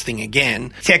for this thing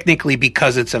again. Technically,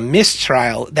 because it's a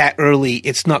mistrial, that early,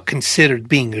 it's not considered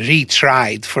being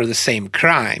retried for the same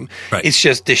crime. Right. It's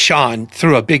just Deshawn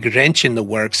threw a big wrench in the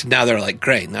works. Now they're like,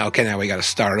 great, now we got to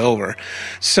start over.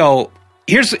 So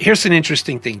here's an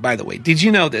interesting thing, by the way. Did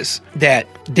you know this? That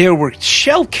there were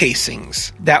shell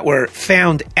casings that were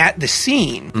found at the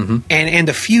scene. Mm-hmm. And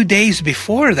a few days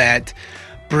before that,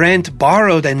 Brent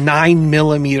borrowed a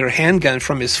 9mm handgun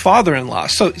from his father-in-law.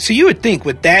 So you would think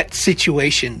with that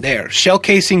situation there, shell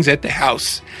casings at the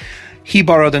house, he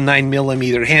borrowed a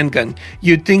 9mm handgun,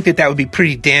 you'd think that would be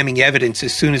pretty damning evidence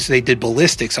as soon as they did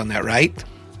ballistics on that, right?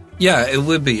 Yeah, it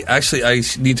would be. Actually, I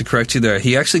need to correct you there.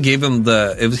 He actually gave him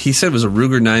he said it was a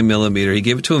Ruger 9mm. He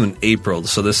gave it to him in April,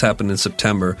 so this happened in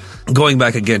September. Going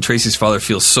back again, Tracy's father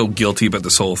feels so guilty about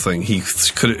this whole thing. He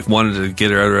wanted to get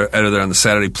her out of there on the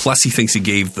Saturday. Plus, he thinks he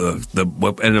gave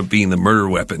what ended up being the murder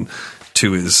weapon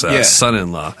to his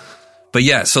son-in-law. But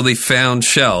yeah, so they found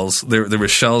shells. There were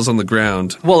shells on the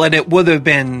ground. Well, and it would have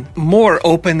been more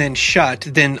open and shut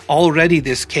than already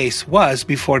this case was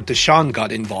before Deshawn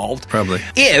got involved. Probably.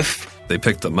 If they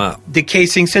picked them up, the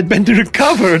casings had been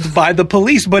recovered by the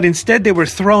police, but instead they were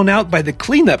thrown out by the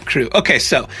cleanup crew. Okay,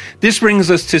 so this brings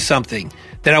us to something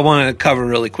that I wanted to cover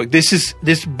really quick.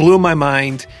 This blew my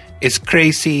mind. It's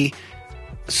crazy.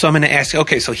 So I'm going to ask you,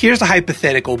 okay, so here's a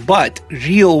hypothetical but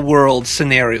real world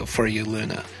scenario for you,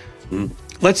 Luna.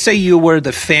 Let's say you were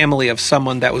the family of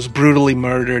someone that was brutally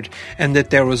murdered and that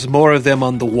there was more of them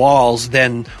on the walls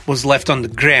than was left on the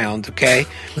ground, okay?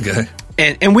 Okay.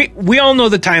 And we all know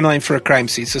the timeline for a crime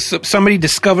scene. So somebody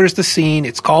discovers the scene,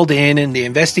 it's called in, and the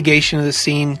investigation of the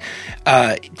scene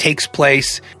takes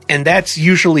place. And that's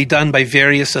usually done by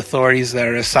various authorities that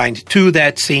are assigned to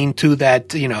that scene, to that,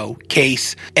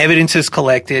 case. Evidence is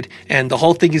collected, and the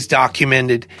whole thing is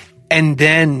documented. And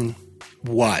then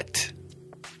what?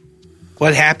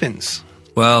 What happens?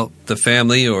 Well, the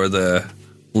family or the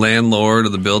landlord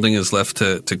of the building is left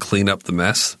to clean up the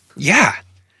mess. Yeah.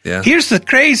 Yeah. Here's the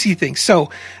crazy thing.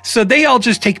 So they all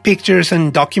just take pictures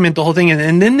and document the whole thing,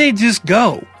 and then they just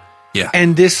go. Yeah.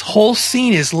 And this whole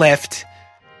scene is left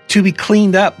to be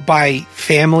cleaned up by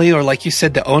family or, like you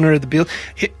said, the owner of the building.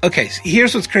 Okay,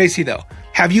 here's what's crazy, though.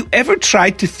 Have you ever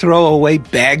tried to throw away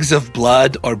bags of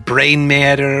blood or brain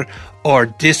matter or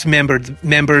dismembered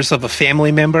members of a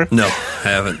family member? No, I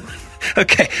haven't.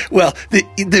 Okay, well,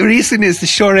 the reason is, the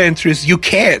short answer is you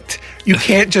can't. You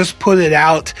can't just put it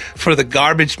out for the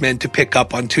garbage men to pick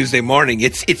up on Tuesday morning.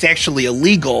 It's actually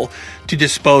illegal to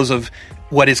dispose of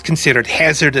what is considered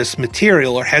hazardous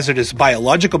material or hazardous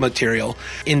biological material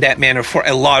in that manner for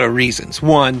a lot of reasons.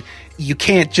 One, you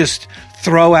can't just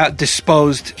throw out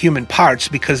disposed human parts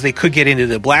because they could get into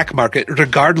the black market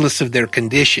regardless of their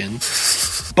condition.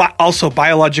 But also,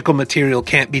 biological material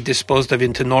can't be disposed of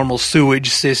into normal sewage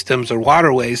systems or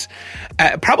waterways.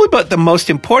 But the most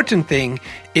important thing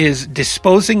is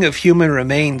disposing of human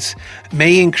remains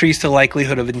may increase the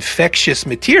likelihood of infectious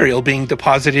material being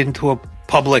deposited into a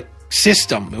public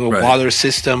system, a water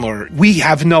system, or we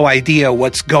have no idea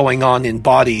what's going on in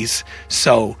bodies.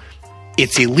 So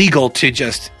it's illegal to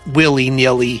just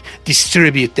willy-nilly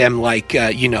distribute them like,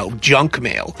 junk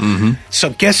mail. Mm-hmm. So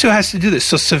guess who has to do this?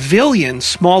 So civilians,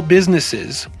 small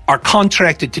businesses are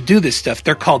contracted to do this stuff.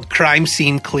 They're called crime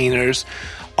scene cleaners.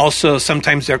 Also,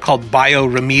 sometimes they're called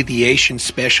bioremediation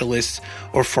specialists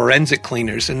or forensic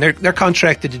cleaners, and they're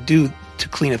contracted to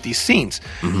clean up these scenes.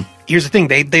 Mm-hmm. Here's the thing.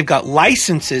 They've got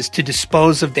licenses to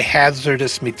dispose of the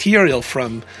hazardous material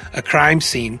from a crime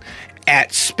scene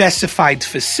at specified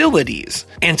facilities.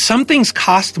 And some things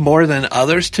cost more than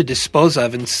others to dispose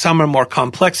of, and some are more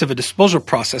complex of a disposal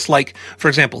process. Like, for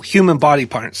example, human body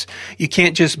parts. You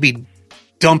can't just be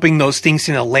dumping those things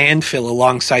in a landfill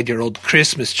alongside your old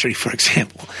Christmas tree, for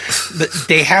example.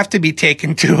 They have to be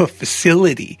taken to a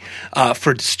facility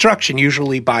for destruction,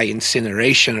 usually by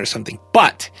incineration or something.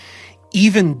 But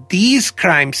even these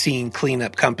crime scene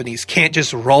cleanup companies can't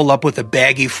just roll up with a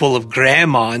baggie full of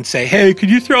grandma and say, hey, could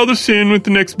you throw this in with the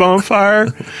next bonfire?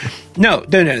 No,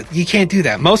 you can't do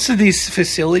that. Most of these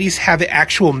facilities have an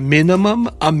actual minimum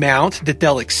amount that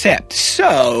they'll accept.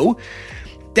 So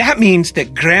that means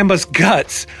that grandma's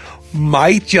guts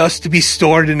might just be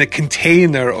stored in a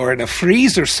container or in a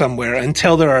freezer somewhere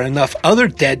until there are enough other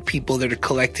dead people that are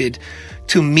collected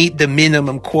to meet the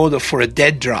minimum quota for a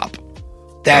dead drop.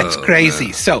 That's crazy.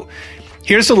 Man. So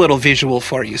here's a little visual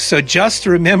for you. So just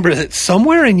remember that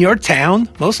somewhere in your town,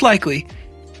 most likely,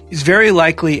 is very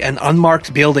likely an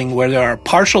unmarked building where there are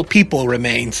partial people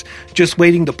remains just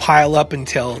waiting to pile up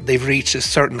until they've reached a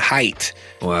certain height.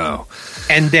 Wow.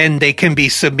 And then they can be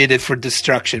submitted for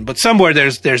destruction. But somewhere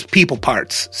there's people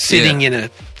parts sitting in a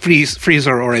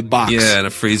freezer or a box. Yeah, in a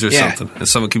freezer or something. And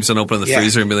someone keeps on opening the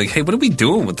freezer and be like, hey, what are we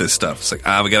doing with this stuff? It's like,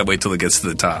 we got to wait till it gets to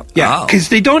the top. Yeah, because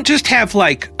they don't just have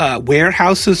like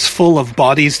warehouses full of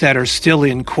bodies that are still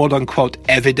in quote-unquote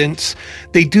evidence.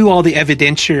 They do all the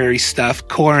evidentiary stuff.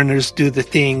 Coroners do the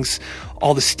things,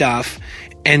 all the stuff.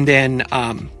 And then,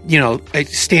 a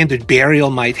standard burial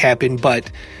might happen,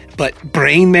 but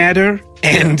brain matter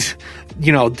and...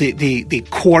 the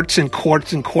quarts and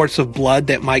quarts and quarts of blood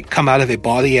that might come out of a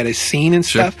body at a scene and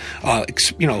stuff, a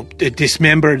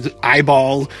dismembered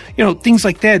eyeball, things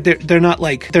like that.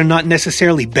 They're not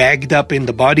necessarily bagged up in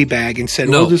the body bag and said,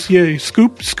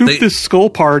 scoop this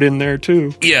skull part in there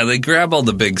too. Yeah, they grab all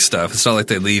the big stuff. It's not like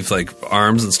they leave like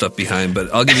arms and stuff behind,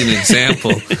 but I'll give you an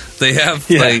example. They have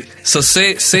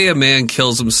say a man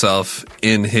kills himself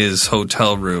in his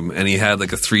hotel room and he had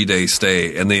like a 3-day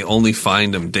stay and they only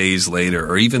find him days later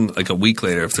or even like a week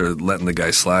later if they're letting the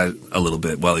guy slide a little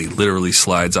bit while he literally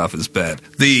slides off his bed.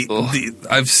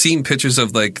 I've seen pictures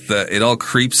of like it all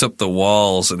creeps up the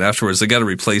walls and afterwards they got to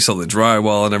replace all the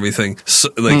drywall and everything. So,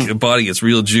 the body gets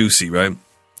real juicy, right?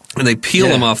 And they peel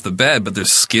him off the bed, but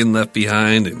there's skin left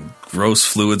behind and gross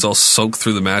fluids all soaked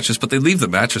through the mattress, but they leave the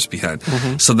mattress behind.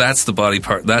 So that's the body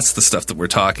part. That's the stuff that we're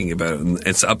talking about. And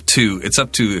it's up to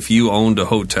if you owned a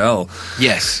hotel,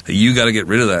 you got to get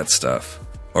rid of that stuff.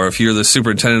 Or if you're the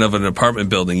superintendent of an apartment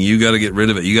building, you got to get rid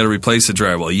of it. You got to replace the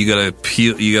drywall. You got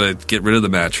to get rid of the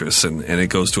mattress, and it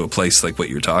goes to a place like what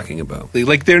you're talking about.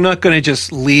 Like they're not going to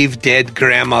just leave dead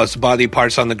grandma's body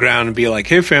parts on the ground and be like,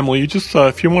 "Hey, family, you just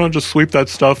if you want to just sweep that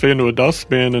stuff into a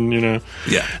dustbin and No.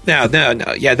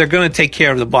 Yeah, they're going to take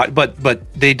care of the body,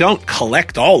 but they don't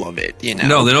collect all of it.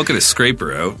 No, they don't get a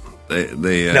scraper out.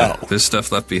 There's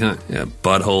stuff left behind. Yeah,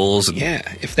 buttholes.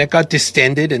 If that got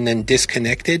distended and then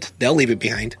disconnected, they'll leave it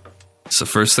behind. It's the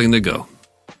first thing to go.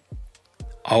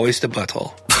 Always the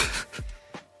butthole.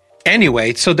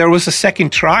 Anyway, so there was a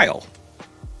second trial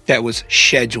that was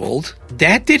scheduled.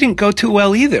 That didn't go too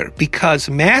well either because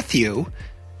Matthew,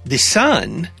 the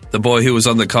son... The boy who was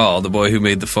on the call, the boy who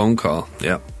made the phone call,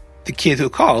 the kid who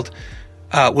called,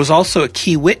 was also a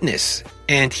key witness,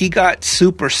 and he got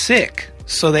super sick.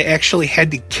 So they actually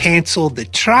had to cancel the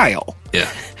trial. Yeah.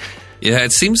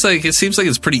 It seems like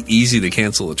it's pretty easy to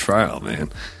cancel a trial, man.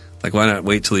 Like, why not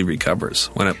wait till he recovers?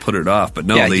 Why not put it off? But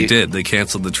no, they did. They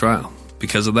canceled the trial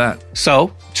because of that.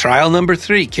 So trial number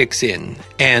 3 kicks in,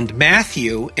 and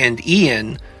Matthew and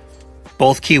Ian,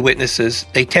 both key witnesses,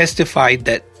 they testified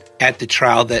that at the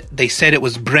trial that they said it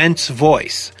was Brent's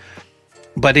voice.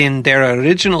 But in their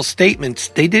original statements,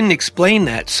 they didn't explain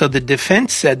that. So the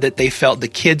defense said that they felt the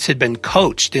kids had been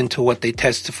coached into what they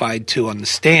testified to on the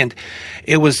stand.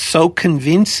 It was so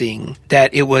convincing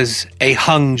that it was a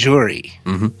hung jury.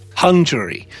 Hung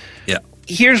jury. Yeah.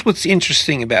 Here's what's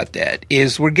interesting about that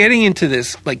is we're getting into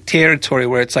this like territory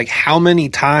where it's like how many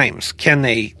times can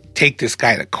they take this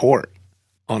guy to court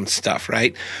on stuff,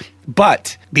 right?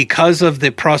 But because of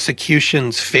the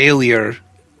prosecution's failure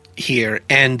here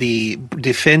and the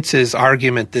defense's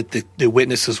argument that the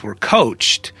witnesses were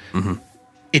coached,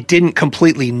 it didn't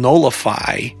completely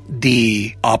nullify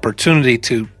the opportunity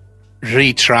to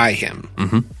retry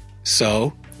him.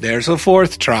 So there's a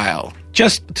 4th trial.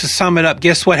 Just to sum it up,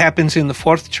 guess what happens in the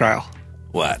 4th trial?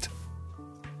 What?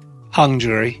 Hung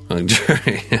jury. Hung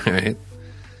jury, all right.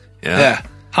 Yeah,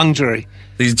 hung jury.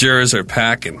 These jurors are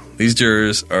packing. These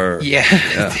jurors are...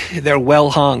 They're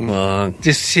well hung. Well,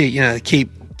 just see,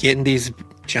 keep getting these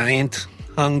giant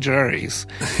hung juries.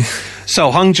 So,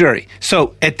 hung jury.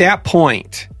 So, at that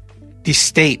point, the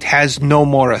state has no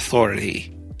more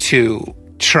authority to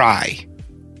try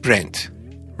Brent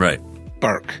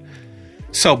Burke.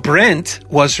 So, Brent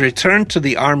was returned to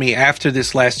the Army after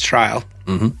this last trial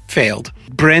failed.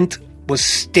 Brent was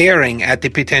staring at the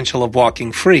potential of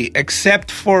walking free,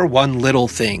 except for one little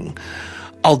thing.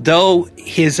 Although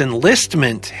his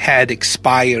enlistment had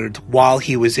expired while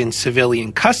he was in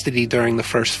civilian custody during the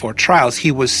first 4 trials,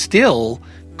 he was still,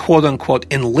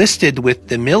 quote-unquote, enlisted with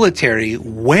the military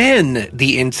when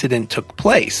the incident took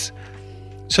place.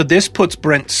 So this puts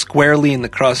Brent squarely in the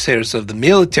crosshairs of the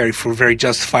military for a very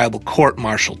justifiable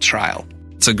court-martial trial.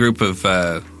 It's a group of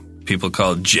people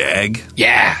called JAG.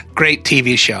 Yeah, great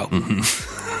TV show.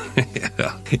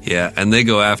 Yeah, and they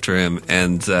go after him,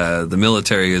 and the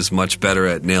military is much better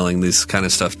at nailing this kind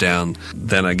of stuff down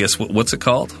than, I guess, what's it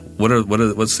called?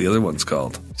 What's the other ones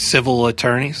called? Civil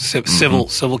attorneys,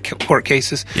 civil court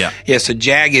cases. Yeah. Yeah, so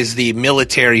JAG is the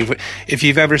military. If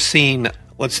you've ever seen,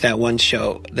 what's that one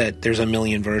show that there's a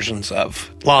million versions of?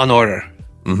 Law and Order.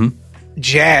 Mm-hmm.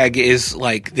 JAG is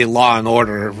like the Law and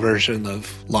Order version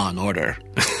of Law and Order,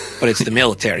 but it's the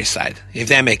military side, if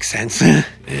that makes sense.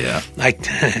 Yeah.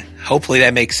 Hopefully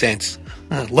that makes sense.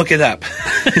 Look it up.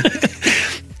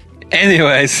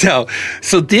 Anyway, so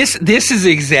this is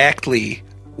exactly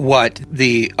what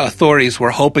the authorities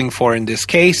were hoping for in this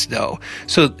case, though.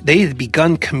 So they had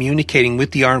begun communicating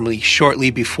with the Army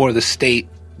shortly before the state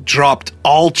dropped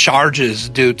all charges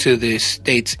due to the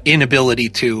state's inability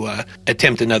to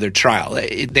attempt another trial.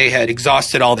 They had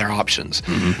exhausted all their options.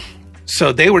 Mm-hmm.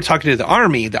 So they were talking to the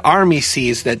Army. The Army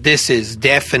sees that this is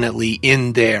definitely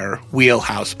in their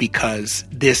wheelhouse because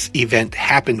this event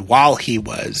happened while he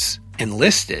was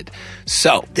enlisted.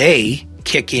 So they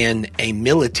kick in a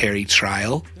military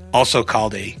trial, also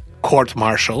called a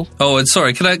court-martial. Oh, and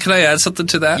sorry, can I add something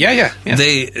to that? Yeah.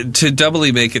 They, to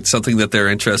doubly make it something that they're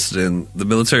interested in, the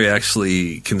military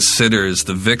actually considers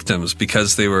the victims,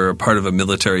 because they were a part of a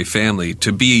military family,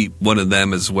 to be one of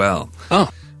them as well. Oh.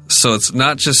 So it's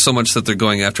not just so much that they're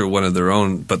going after one of their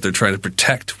own, but they're trying to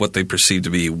protect what they perceive to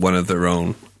be one of their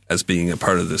own as being a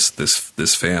part of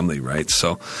this family, right?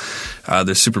 So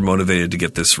they're super motivated to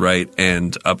get this right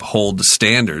and uphold the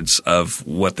standards of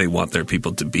what they want their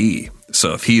people to be.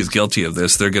 So if he is guilty of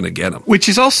this, they're going to get him. Which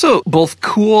is also both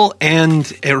cool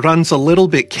and it runs a little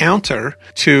bit counter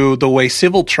to the way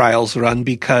civil trials run,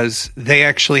 because they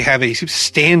actually have a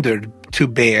standard to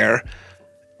bear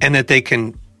and that they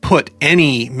can put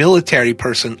any military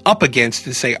person up against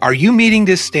and say, are you meeting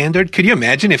this standard? Could you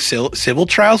imagine if civil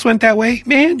trials went that way,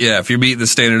 man? Yeah, if you're meeting the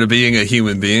standard of being a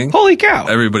human being, holy cow,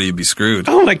 everybody would be screwed.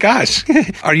 Oh my gosh.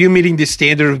 Are you meeting the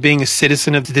standard of being a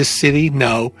citizen of this city?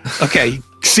 No. Okay,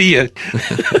 see ya.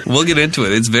 We'll get into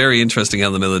it. It's very interesting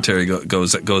how the military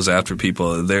goes after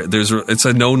people. It's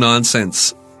a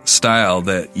no-nonsense style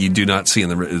that you do not see in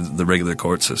the regular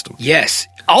court system. Yes.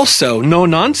 Also, no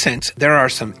nonsense. There are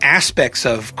some aspects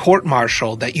of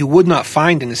court-martial that you would not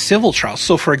find in a civil trial.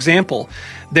 So, for example,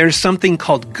 there's something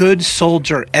called good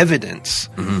soldier evidence.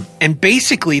 Mm-hmm. And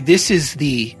basically, this is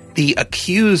the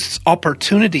accused's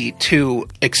opportunity to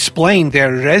explain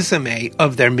their resume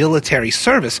of their military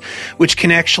service, which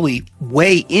can actually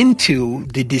weigh into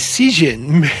the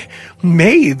decision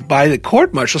made by the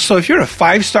court-martial. So if you're a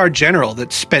 5-star general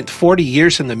that spent 40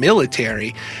 years in the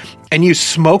military and you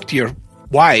smoked your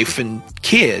wife and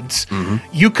kids, mm-hmm.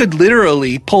 you could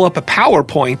literally pull up a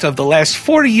PowerPoint of the last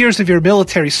 40 years of your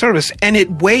military service, and it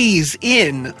weighs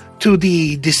in to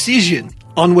the decision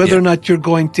on whether or not you're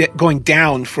going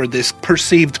down for this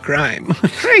perceived crime.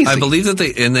 Crazy. I believe that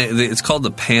it's called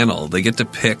the panel. They get to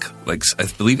pick, I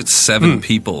believe it's 7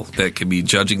 people that can be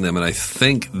judging them, and I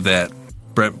think that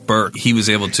Brent Burke, he was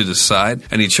able to decide,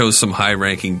 and he chose some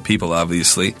high-ranking people,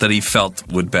 obviously, that he felt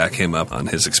would back him up on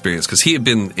his experience, because he had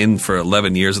been in for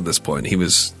 11 years at this point. He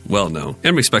was well-known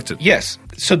and respected. Yes.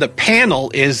 So the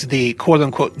panel is the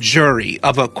quote-unquote jury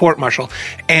of a court-martial,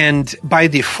 and by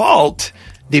default,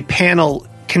 the panel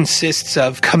consists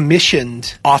of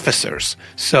commissioned officers.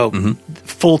 So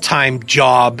full-time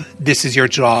job, this is your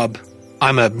job,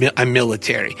 I'm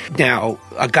military. Now,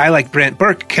 a guy like Brent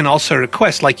Burke can also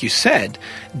request, like you said,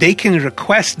 they can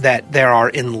request that there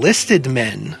are enlisted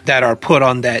men that are put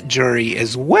on that jury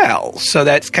as well. So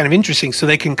that's kind of interesting. So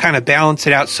they can kind of balance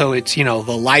it out so it's, the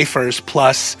lifers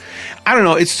plus, I don't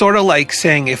know, it's sort of like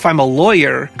saying if I'm a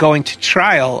lawyer going to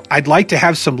trial, I'd like to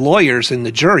have some lawyers in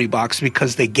the jury box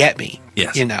because they get me,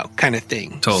 yes. Kind of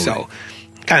thing. Totally. So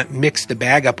kind of mix the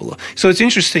bag up a little. So it's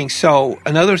interesting. So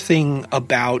another thing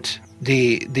about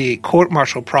the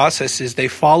court-martial process is they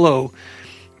follow,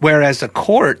 whereas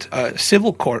a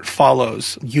civil court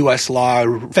follows U.S.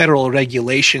 law, federal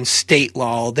regulation, state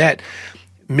law, that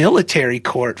military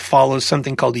court follows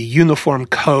something called the Uniform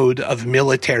Code of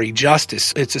Military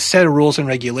Justice. It's a set of rules and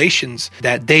regulations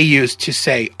that they use to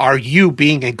say, are you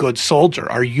being a good soldier?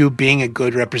 Are you being a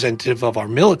good representative of our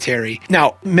military?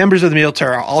 Now, members of the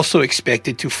military are also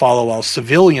expected to follow all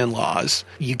civilian laws.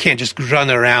 You can't just run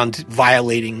around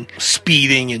violating,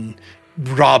 speeding, and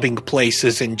robbing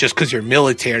places, and just because you're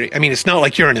military. I mean, it's not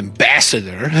like you're an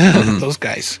ambassador. Mm-hmm. Those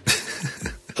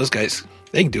guys,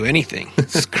 they can do anything.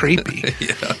 It's creepy.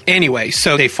 Yeah. Anyway,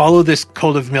 so they follow this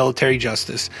code of military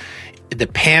justice. The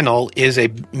panel is a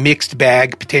mixed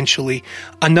bag, potentially.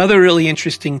 Another really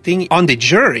interesting thing on the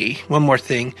jury, one more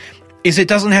thing, is it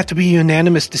doesn't have to be a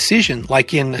unanimous decision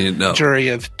like in No. a jury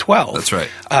of 12. That's right.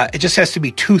 It just has to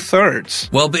be 2/3.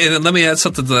 Well, and let me add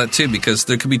something to that too, because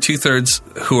there could be 2/3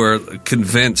 who are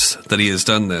convinced that he has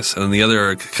done this, and the other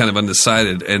are kind of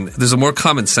undecided. And there's a more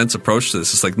common sense approach to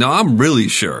this. It's like, no, I'm really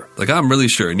sure. Like, I'm really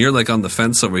sure. And you're like on the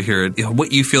fence over here. You know,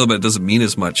 what you feel about it doesn't mean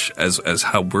as much as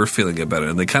how we're feeling about it.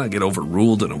 And they kind of get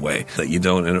overruled in a way that you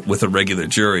don't with a regular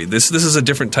jury. This is a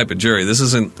different type of jury. This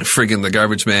isn't friggin' the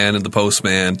garbage man and the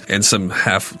postman and some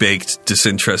half-baked,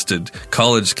 disinterested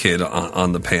college kid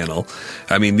on the panel.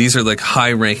 I mean, these are like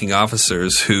high-ranking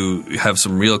officers who have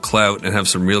some real clout and have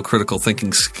some real critical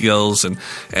thinking skills, and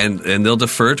they'll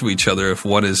defer to each other if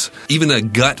one is even a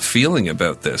gut feeling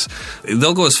about this.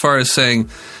 They'll go as far as saying,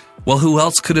 well, who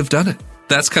else could have done it?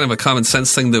 That's kind of a common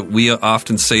sense thing that we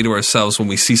often say to ourselves when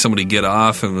we see somebody get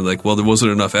off and we're like, well, there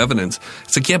wasn't enough evidence.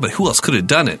 It's like, yeah, but who else could have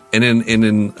done it? And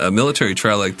in a military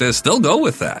trial like this, they'll go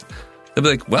with that. They'll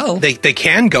be like, well... They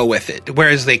can go with it,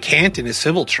 whereas they can't in a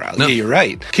civil trial. No. Yeah, you're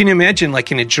right. Can you imagine,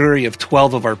 like in a jury of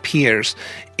 12 of our peers,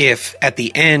 if at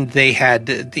the end they had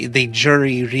the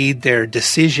jury read their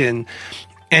decision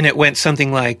and it went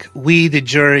something like, we, the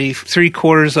jury,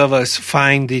 3/4 of us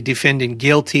find the defendant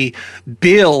guilty.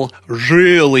 Bill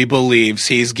really believes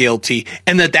he's guilty.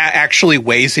 And that actually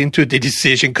weighs into the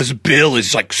decision because Bill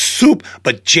is like soup.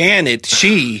 But Janet,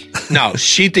 she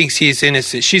thinks he's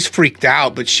innocent. She's freaked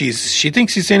out, but she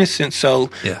thinks he's innocent. So,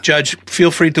 Yeah. Judge,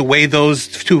 feel free to weigh those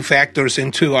two factors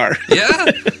into our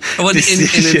Yeah. Well, in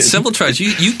decision. civil trials,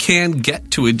 you can get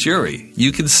to a jury.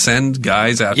 You can send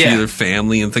guys after Yeah. their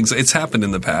family and things. It's happened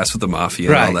in the past with the mafia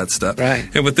and all Right. that stuff. Right.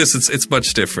 And with this, it's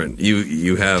much different.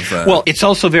 You have... Well, it's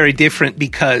also very different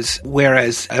because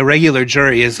whereas a regular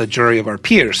jury is a jury of our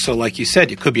peers, so like you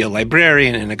said, it could be a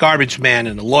librarian and a garbage man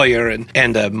and a lawyer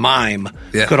and a mime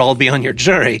Yeah. could all be on your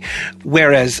jury,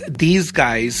 whereas these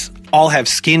guys all have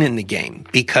skin in the game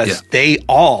because Yeah. they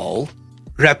all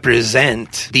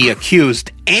represent the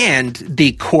accused and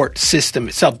the court system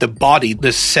itself, the body,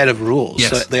 the set of rules.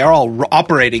 Yes. So they are all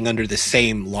operating under the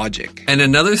same logic. And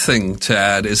another thing to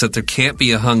add is that there can't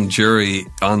be a hung jury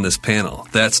on this panel.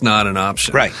 That's not an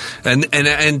option. Right.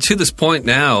 And to this point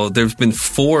now, there's been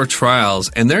 4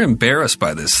 trials, and they're embarrassed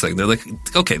by this thing. They're like,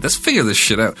 okay, let's figure this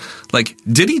shit out. Like,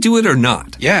 did he do it or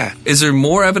not? Yeah. Is there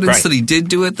more evidence Right. that he did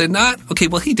do it than not? Okay,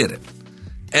 well, he did it.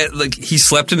 And, like, he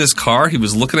slept in his car. He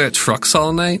was looking at trucks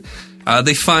all night.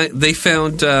 They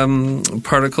found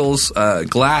particles,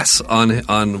 glass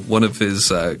on one of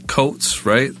his coats,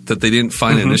 right? That they didn't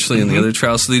find initially in the other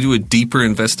trial. So they do a deeper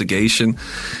investigation,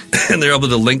 and they're able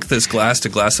to link this glass to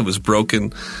glass that was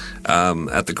broken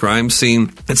at the crime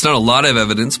scene. It's not a lot of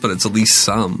evidence, but it's at least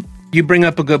some. You bring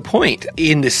up a good point.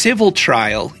 In the civil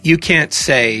trial, you can't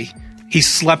say he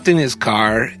slept in his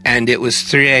car and it was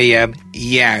 3 a.m.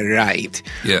 Yeah, right.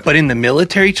 Yeah. But in the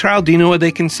military trial, do you know what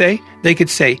they can say? They could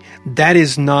say that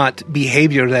is not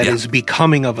behavior that is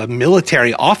becoming of a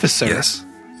military officer. Yes.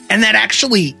 And that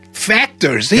actually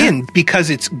factors in because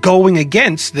it's going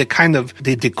against the kind of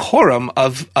the decorum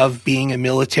of being a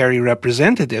military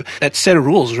representative. That set of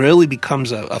rules really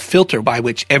becomes a filter by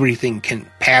which everything can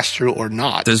pass through or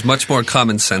not. There's much more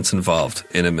common sense involved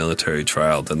in a military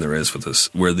trial than there is with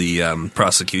this, where the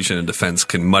prosecution and defense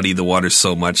can muddy the waters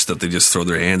so much that they just throw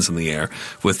their hands in the air.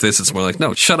 With this, it's more like,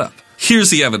 no, shut up. Here's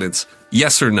the evidence.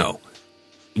 Yes or no.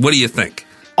 What do you think?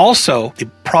 Also, the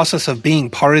process of being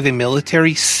part of the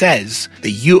military says that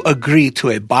you agree to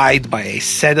abide by a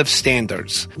set of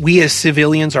standards. We as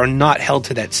civilians are not held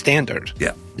to that standard.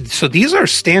 Yeah. So these are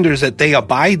standards that they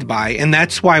abide by, and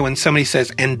that's why when somebody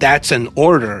says, and that's an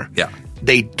order,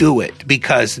 they do it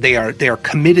because they are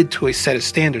committed to a set of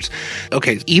standards.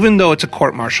 Okay, even though it's a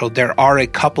court-martial, there are a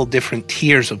couple different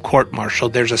tiers of court-martial.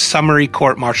 There's a summary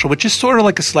court-martial, which is sort of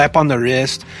like a slap on the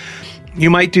wrist. You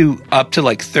might do up to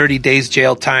like 30 days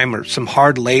jail time or some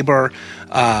hard labor,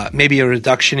 maybe a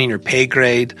reduction in your pay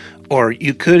grade, or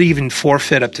you could even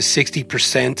forfeit up to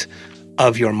 60%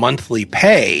 of your monthly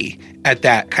pay at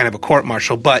that kind of a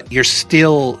court-martial, but you're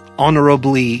still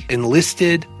honorably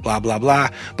enlisted, blah, blah, blah,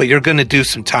 but you're going to do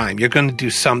some time. You're going to do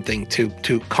something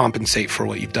to compensate for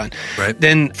what you've done. Right.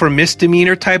 Then for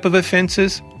misdemeanor type of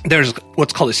offenses, there's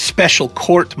what's called a special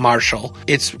court-martial.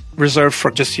 It's reserved for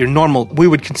just your normal, we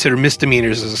would consider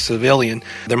misdemeanors as a civilian.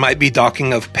 There might be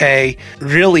docking of pay.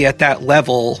 Really at that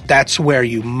level, that's where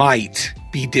you might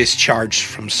be discharged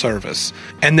from service.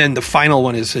 And then the final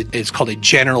one is called a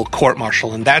general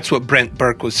court-martial, and that's what Brent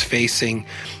Burke was facing,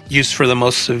 used for the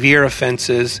most severe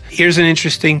offenses. Here's an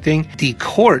interesting thing. The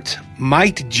court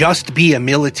might just be a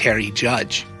military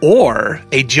judge or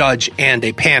a judge and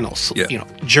a panel, so,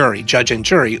 judge and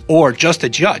jury, or just a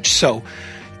judge. So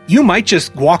you might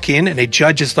just walk in and a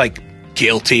judge is like,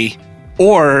 guilty,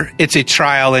 or it's a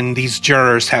trial and these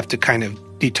jurors have to kind of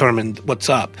determine what's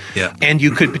up. Yeah. And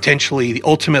you could potentially,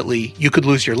 ultimately, you could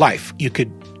lose your life. You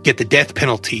could get the death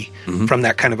penalty from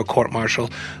that kind of a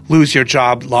court-martial, lose your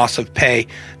job, loss of pay,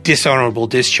 dishonorable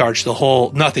discharge, the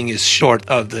whole, nothing is short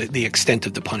of the extent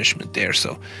of the punishment there.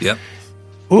 So, Yep.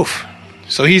 oof.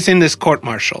 So he's in this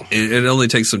court-martial. It only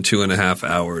takes them 2.5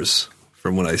 hours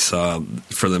from what I saw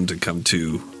for them to come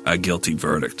to a guilty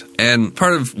verdict. And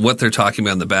part of what they're talking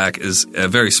about in the back is a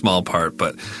very small part,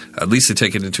 but at least they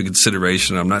take it into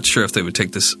consideration. I'm not sure if they would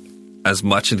take this as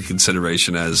much into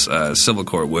consideration as civil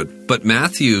court would. But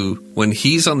Matthew, when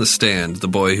he's on the stand, the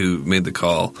boy who made the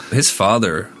call, his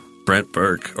father, Brent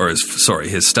Burke, or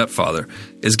his stepfather,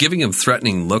 is giving him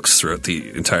threatening looks throughout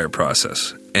the entire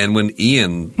process. And when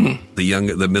Ian,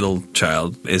 the middle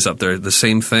child, is up there, the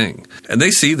same thing. And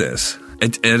they see this. I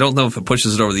don't know if it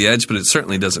pushes it over the edge, but it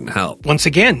certainly doesn't help. Once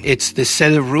again, it's this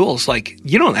set of rules. Like,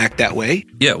 you don't act that way.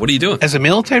 Yeah, what are you doing? As a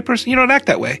military person, you don't act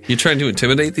that way. You're trying to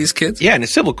intimidate these kids? Yeah, in a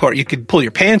civil court, you could pull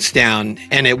your pants down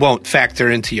and it won't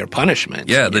factor into your punishment.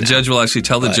 Yeah, the judge will actually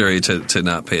tell the jury to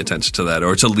not pay attention to that,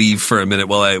 or to leave for a minute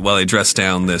while I dress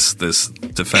down this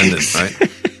defendant,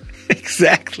 right?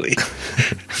 Exactly.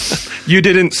 You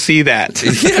didn't see that.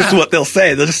 That's what they'll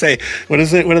say. They'll just say, what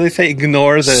is it? What do they say?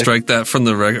 Ignore the... Strike that from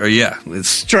the record.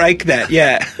 Strike that,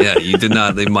 yeah. Yeah, you did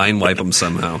not. They mind wipe them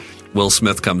somehow. Will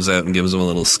Smith comes out and gives them a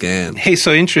little scan. Hey,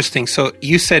 so interesting. So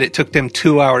you said it took them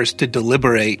 2 hours to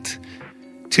deliberate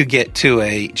to get to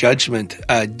a judgment.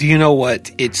 Do you know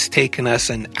what it's taken us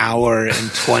an hour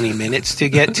and 20 minutes to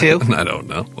get to? I don't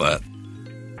know. What?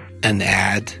 An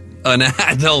ad. An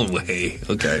ad? No way.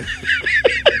 Okay.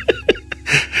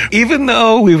 Even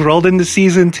though we've rolled into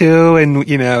season 2 and,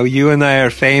 you know, you and I are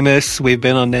famous, we've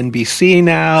been on NBC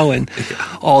now and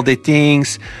all the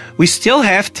things, we still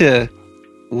have to,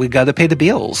 we got to pay the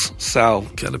bills. So.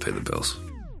 Got to pay the bills.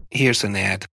 Here's an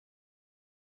ad.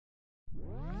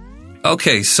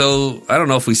 Okay, so I don't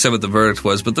know if we said what the verdict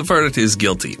was, but the verdict is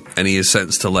guilty, and he is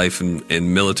sentenced to life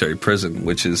in military prison,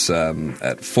 which is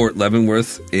at Fort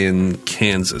Leavenworth in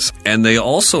Kansas. And they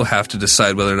also have to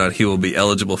decide whether or not he will be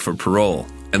eligible for parole,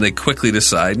 and they quickly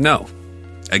decide no.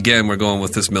 Again, we're going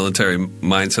with this military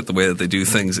mindset, the way that they do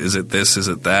things. Is it this? Is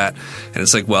it that? And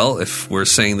it's like, well, if we're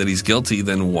saying that he's guilty,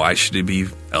 then why should he be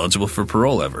eligible for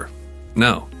parole ever?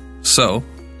 No. So,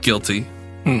 guilty,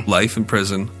 life in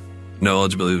prison, no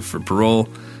eligibility for parole.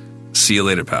 See you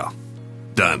later, pal.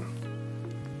 Done.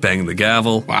 Bang the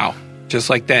gavel. Wow. Just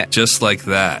like that. Just like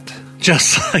that.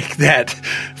 Just like that.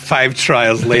 5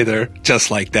 trials later, just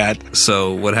like that.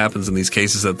 So what happens in these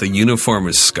cases is that the uniform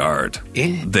is scarred.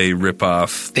 Yeah. They rip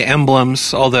off the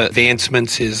emblems, all the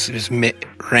advancements, his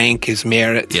rank, his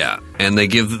merit. Yeah. And they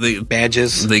give the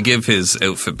badges. They give his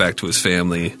outfit back to his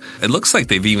family. It looks like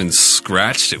they've even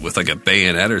scratched it with like a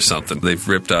bayonet or something. They've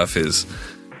ripped off his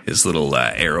little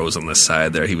arrows on the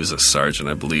side there. He was a sergeant,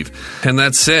 I believe. And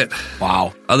that's it.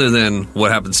 Wow. Other than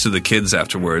what happens to the kids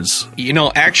afterwards. You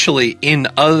know, actually, in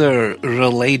other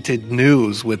related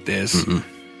news with this,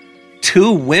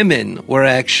 2 women were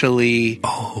actually...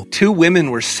 2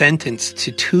 women were sentenced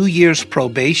to 2 years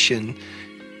probation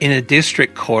in a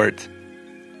district court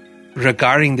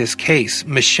regarding this case.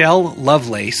 Michelle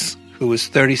Lovelace, who was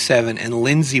 37, and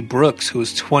Lindsay Brooks, who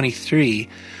was 23,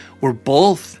 were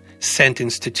both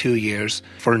sentenced to 2 years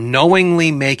for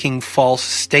knowingly making false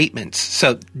statements.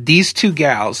 So these 2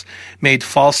 gals made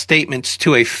false statements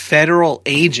to a federal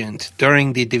agent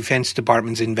during the Defense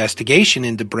Department's investigation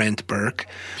into Brent Burke.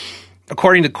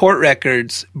 According to court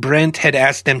records, Brent had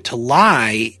asked them to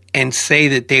lie and say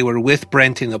that they were with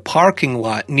Brent in the parking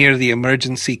lot near the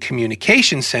Emergency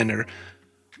Communication Center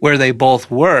where they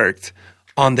both worked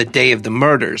on the day of the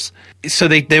murders. So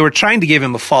they were trying to give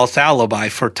him a false alibi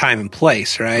for time and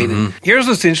place, right? And here's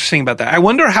what's interesting about that. I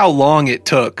wonder how long it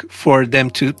took for them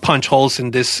to punch holes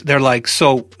in this. They're like,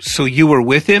 so you were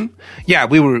with him? Yeah,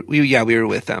 we were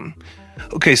with them.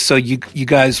 Okay, so you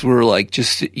guys were like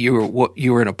you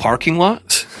were in a parking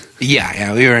lot?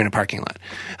 Yeah, we were in a parking lot.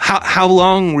 How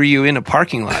long were you in a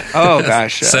parking lot? Oh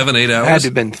gosh, 7-8 hours. Had to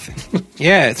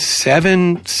have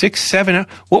been 6, 7 hours.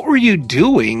 What were you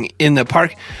doing in the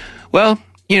park? Well,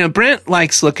 you know, Brent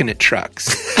likes looking at trucks.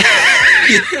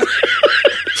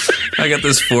 I got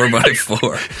this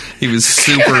 4x4. He was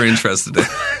super interested in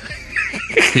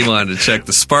it. He wanted to check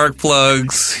the spark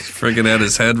plugs. Freaking had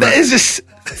his head right. That is just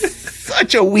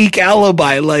such a weak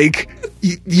alibi. Like,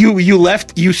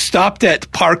 You stopped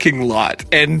at parking lot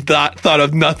and thought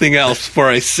of nothing else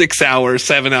for a 6-hour,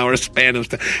 7-hour span of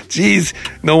time. Jeez,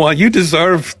 Noah, you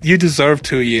deserve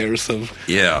 2 years of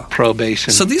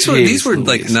probation. So these were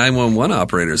like 911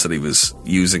 operators that he was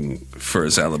using for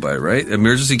his alibi, right?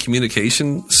 Emergency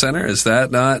Communication Center, is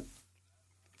that not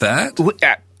that?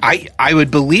 I would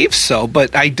believe so,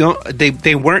 but I don't.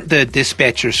 They weren't the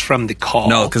dispatchers from the call.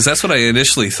 No, because that's what I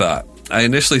initially thought. I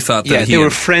initially thought that they were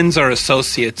friends or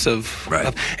associates of.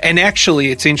 Right. And actually,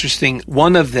 it's interesting.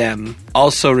 One of them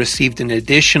also received an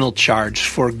additional charge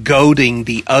for goading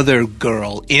the other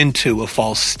girl into a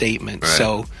false statement. Right.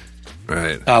 So,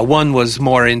 right. One was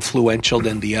more influential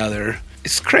than the other.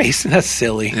 It's crazy. That's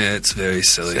silly. Yeah, it's very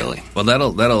silly. Well,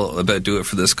 that'll about do it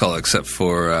for this call, except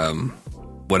for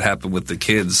what happened with the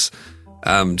kids.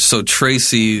 So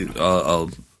Tracy,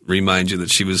 I'll remind you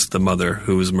that she was the mother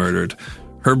who was murdered.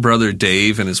 Her brother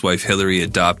Dave and his wife Hillary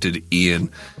adopted Ian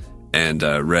and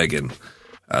Reagan,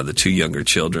 the 2 younger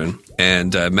children.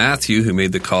 And Matthew, who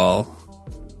made the call,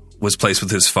 was placed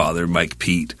with his father, Mike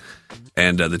Pete.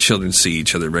 And the children see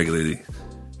each other regularly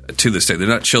to this day. They're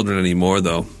not children anymore,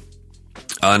 though.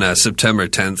 On September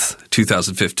 10th,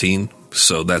 2015,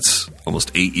 so that's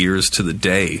almost 8 years to the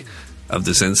day of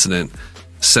this incident,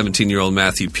 17-year-old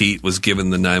Matthew Pete was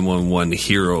given the 911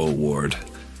 Hero Award.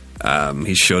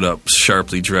 He showed up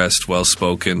sharply dressed,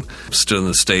 well-spoken, stood on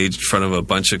the stage in front of a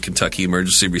bunch of Kentucky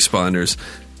emergency responders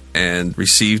and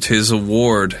received his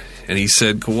award. And he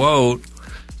said, quote,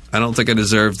 "I don't think I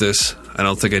deserve this. I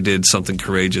don't think I did something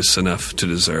courageous enough to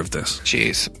deserve this."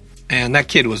 Jeez. And that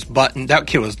kid was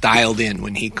dialed in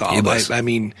when he called. He was. I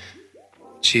mean,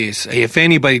 jeez, if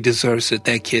anybody deserves it,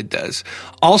 that kid does.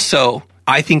 Also,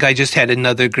 I think I just had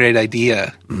another great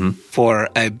idea for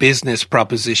a business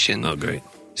proposition. Oh, great.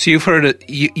 So you've heard it.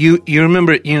 You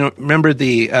remember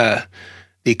the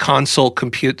console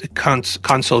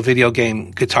video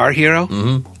game Guitar Hero?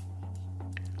 Mm-hmm.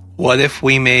 What if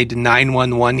we made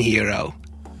 911 Hero?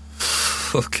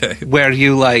 Okay. Where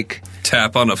you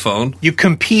tap on a phone? You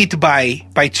compete by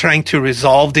trying to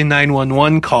resolve the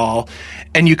 911 call,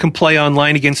 and you can play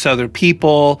online against other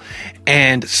people,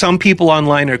 and some people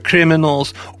online are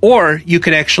criminals, or you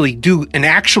could actually do an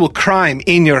actual crime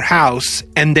in your house,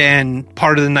 and then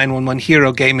part of the 911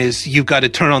 Hero game is you've got to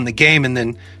turn on the game and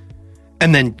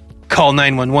then call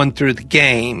 911 through the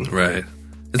game. Right.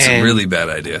 It's a really bad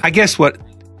idea. I guess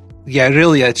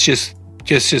it's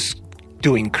just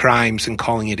doing crimes and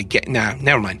calling it a game. Nah,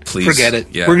 never mind. Please. Forget it.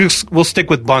 Yeah. We'll stick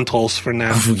with bunt holes for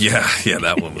now. Yeah,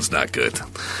 that one was not good.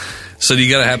 So do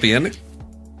you got a happy ending?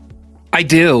 I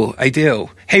do.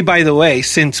 Hey, by the way,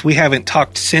 since we haven't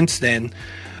talked since then,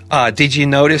 did you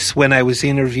notice when I was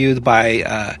interviewed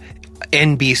by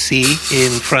NBC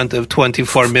in front of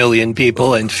 24 million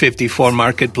people and 54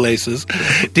 marketplaces,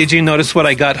 did you notice what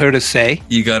I got her to say?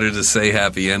 You got her to say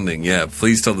happy ending. Yeah,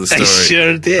 please tell the story. I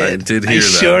sure did. I did hear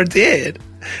that. Sure did.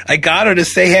 I got her to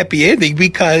say happy ending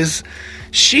because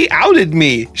she outed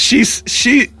me. She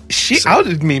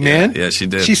outed me, man. Yeah, she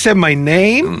did. She said my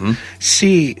name.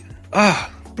 Mm-hmm.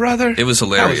 Brother. It was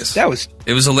hilarious.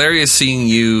 It was hilarious seeing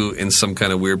you in some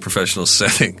kind of weird professional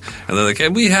setting. And they're like,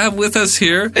 and we have with us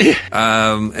here.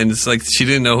 And it's like she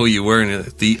didn't know who you were. And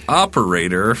the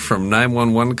operator from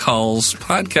 911 Calls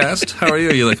podcast. How are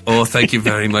you? You're like, oh, thank you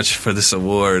very much for this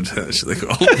award. She's like,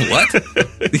 oh, what? What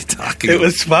are you talking about? It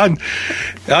was fun.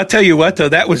 I'll tell you what, though,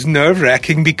 that was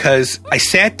nerve-wracking because I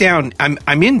sat down.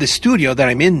 I'm in the studio that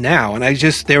I'm in now. And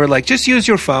they were like, just use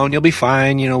your phone. You'll be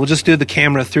fine. We'll just do the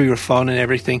camera through your phone and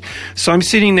everything. So I'm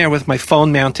sitting there with my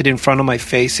phone mounted in front of my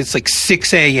face. It's like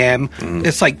 6 a.m.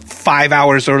 It's like 5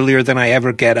 hours earlier than I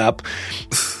ever get up.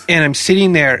 And I'm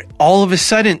sitting there. All of a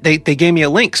sudden, they gave me a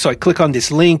link. So I click on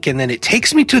this link, and then it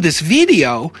takes me to this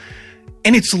video.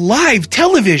 And it's live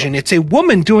television. It's a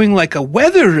woman doing like a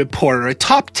weather report or a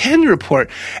top 10 report.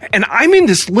 And I'm in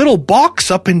this little box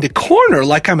up in the corner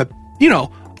like I'm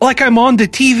like I'm on the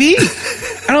TV.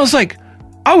 And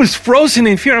I was frozen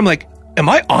in fear. I'm like, am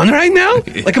I on right now?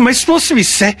 Like, am I supposed to be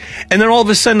set? And then all of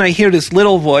a sudden I hear this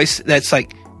little voice that's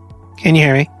like, can you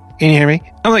hear me? Can you hear me?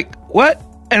 I'm like, what?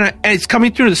 And it's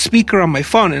coming through the speaker on my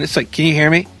phone, and it's like, can you hear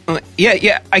me? I'm like,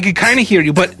 yeah, I can kind of hear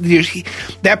you, but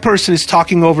that person is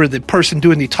talking over the person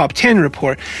doing the top 10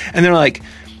 report, and they're like,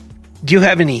 do you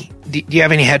have any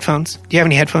headphones? Do you have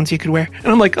any headphones you could wear? And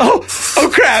I'm like, oh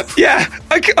crap, yeah.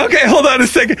 Okay, hold on a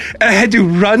second. And I had to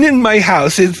run in my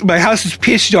house. My house is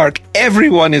pitch dark.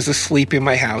 Everyone is asleep in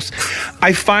my house.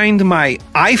 I find my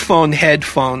iPhone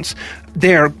headphones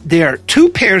they're two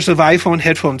pairs of iPhone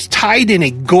headphones tied in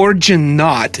a Gorgon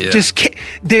knot. Yeah.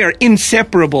 They're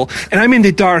inseparable. And I'm in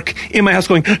the dark in my house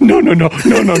going, no. And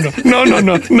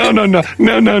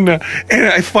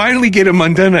I finally get them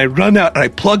undone. And I run out and I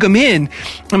plug them in.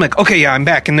 I'm like, okay, yeah, I'm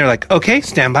back. And they're like, okay,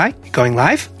 stand by. Going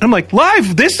live? And I'm like,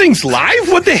 live? This thing's live?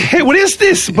 What the heck? What is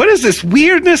this? What is this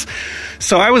weirdness?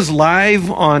 So I was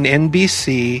live on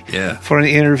NBC for an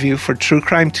interview for True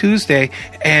Crime Tuesday.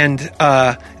 And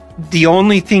the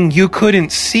only thing you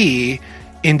couldn't see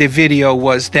in the video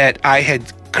was that I had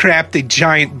crapped a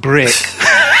giant brick.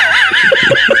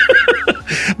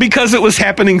 Because it was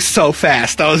happening so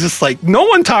fast. I was just like, no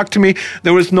one talked to me.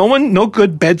 There was no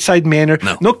good bedside manner,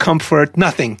 no comfort,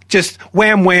 nothing. Just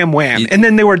wham, wham, wham. And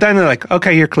then they were done. They're like,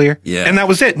 okay, you're clear. Yeah. And that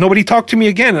was it. Nobody talked to me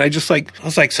again. And I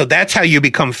was like, so that's how you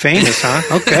become famous,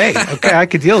 huh? Okay, I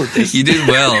could deal with this. You did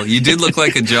well. You did look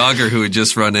like a jogger who had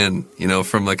just run in,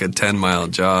 from like a 10-mile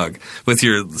jog with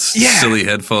your silly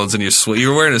headphones and you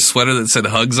were wearing a sweater that said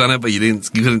hugs on it, but you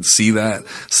couldn't see that.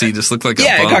 So you just looked like a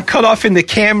bum. I got cut off in the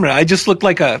camera. I just looked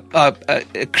like a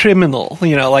criminal,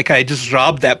 like I just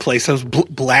robbed that place. I was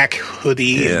black hoodie.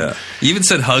 Yeah. You even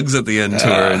said hugs at the end to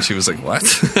her, and she was like, what?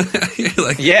 You're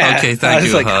like, okay, thank I was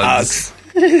you, like, hugs.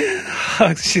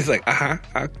 Hugs. She's like,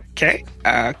 okay.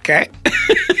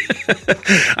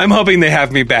 I'm hoping they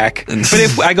have me back. But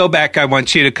if I go back, I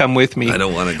want you to come with me. I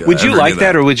don't want to go. Would you like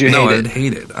that or would you hate it? No, I'd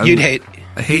hate it. You'd hate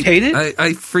it?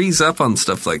 I freeze up on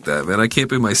stuff like that, man. I can't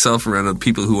be myself around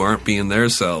people who aren't being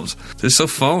themselves. They're so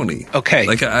phony. Okay.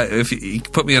 Like, if you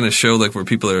put me on a show like where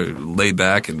people are laid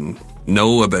back and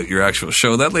know about your actual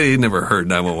show, that lady never heard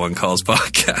 911 Calls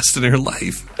podcast in her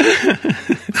life.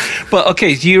 But,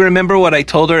 okay, do you remember what I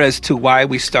told her as to why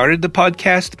we started the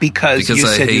podcast? Because you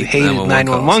said you hated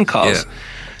 911 calls. Yeah.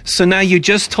 So now you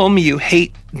just told me you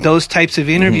hate those types of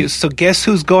interviews. So guess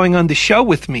who's going on the show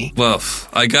with me? Well,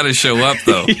 I got to show up,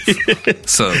 though.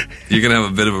 So you're going to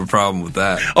have a bit of a problem with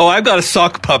that. Oh, I've got a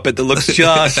sock puppet that looks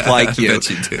just like you. I bet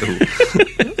you do.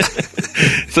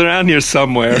 It's around here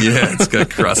somewhere. Yeah, it's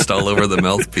got crust all over the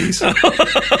mouthpiece.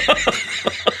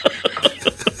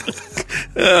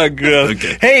 Oh, gross.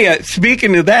 Okay. Hey,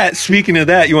 speaking of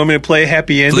that, you want me to play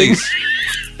Happy Endings? Please.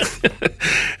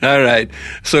 All right.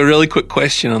 So a really quick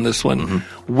question on this one.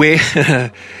 Where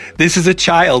this is a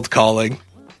child calling.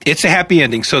 It's a happy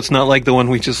ending, so it's not like the one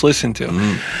we just listened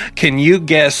to. Can you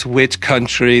guess which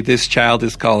country this child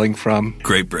is calling from?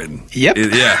 Great Britain. Yep.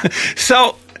 Yeah.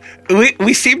 So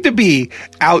we seem to be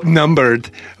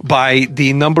outnumbered by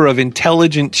the number of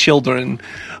intelligent children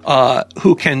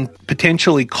who can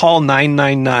potentially call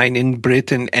 999 in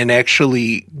Britain and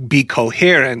actually be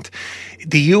coherent.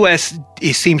 The U.S.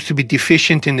 seems to be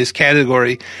deficient in this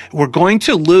category. We're going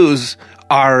to lose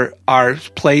our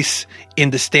place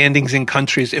in the standings in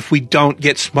countries if we don't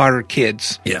get smarter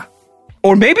kids. Yeah.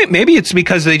 Or maybe it's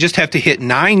because they just have to hit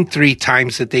 9 3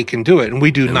 times that they can do it. And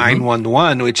we do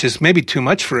 911, which is maybe too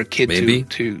much for a kid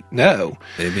to know.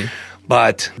 Maybe.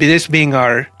 But this being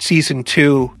our season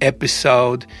 2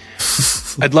 episode,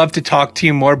 I'd love to talk to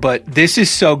you more, but this is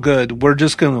so good. We're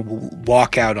just going to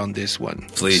walk out on this one.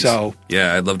 Please. So,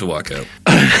 yeah, I'd love to walk out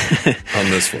on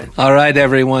this one. All right,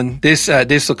 everyone. This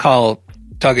will call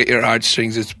Tug at Your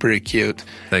Heartstrings. It's pretty cute.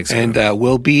 Thanks. And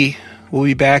we'll be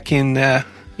back in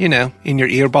in your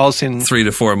earballs in 3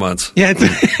 to 4 months. Yeah.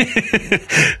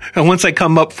 And once I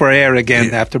come up for air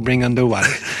again, I have to bring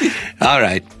underwater. All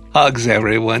right. Hugs,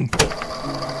 everyone.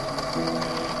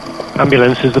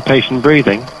 Ambulance, is the patient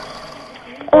breathing?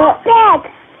 Dad.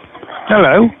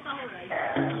 Hello?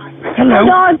 Hello?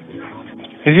 Dad.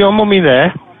 Is your mummy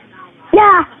there?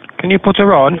 Yeah. Can you put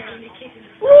her on?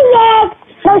 Yeah.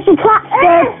 No, she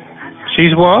collapsed.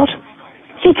 She's what?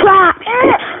 She collapsed.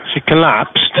 She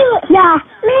collapsed? Yeah.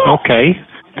 Okay.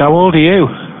 How old are you?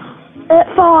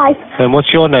 5. And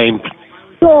what's your name?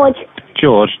 George.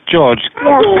 George,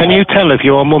 Yeah. Can you tell if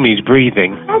your mummy's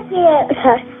breathing?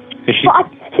 Is she?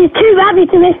 But she's too heavy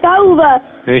to lift over.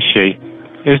 Is she?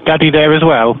 Is Daddy there as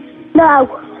well? No.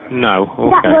 No,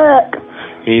 He's at okay. work.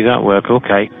 He's at work,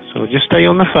 okay. So just stay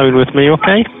on the phone with me,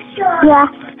 okay? Yeah.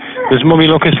 Does Mummy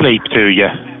look asleep to you?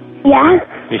 Yeah.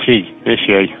 Is she?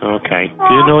 Okay.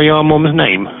 Do you know your mum's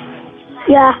name?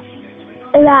 Yeah.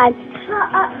 Dad.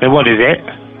 And what is it?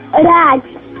 Dad.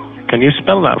 Can you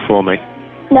spell that for me?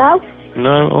 No.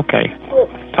 No? Okay.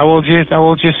 How old's your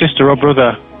sister or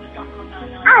brother?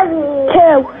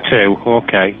 2. 2,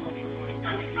 okay.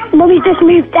 Mummy just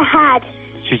moved ahead.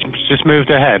 She's just moved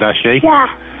ahead, has she? Yeah.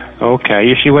 Okay.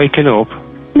 Is she waking up?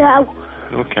 No.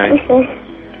 Okay.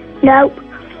 No.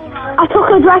 I took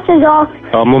her dresses off.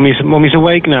 Oh, Mummy's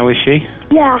awake now, is she?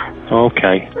 Yeah.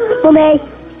 Okay. Mummy.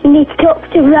 You need to talk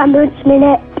to the ambulance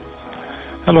minute.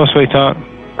 Hello, sweetheart.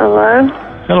 Hello?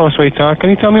 Hello, sweetheart. Can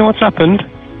you tell me what's happened?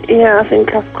 Yeah, I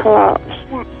think I've collapsed.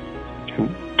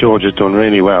 George has done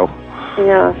really well.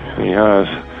 Yes. He has.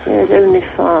 He's only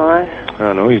 5.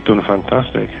 I know, he's done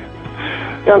fantastic.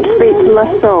 You want to speak to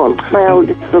my son? My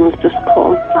oldest son's just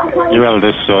come. Your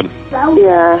eldest son.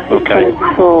 Yeah, he's Okay.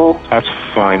 24. That's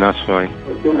fine, that's fine.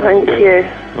 Thank you.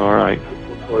 All right.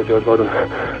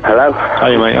 Hello?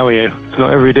 Hey, mate, how are you? It's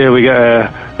not every day we get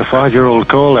a 5-year-old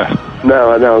caller.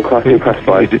 No, I know, I'm quite impressed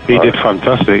by it. He did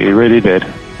fantastic, he really did.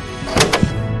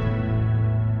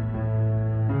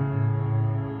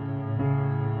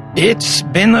 It's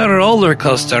been a roller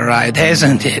coaster ride,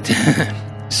 hasn't it?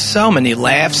 So many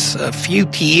laughs, a few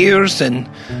tears, and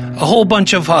a whole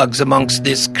bunch of hugs amongst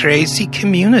this crazy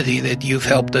community that you've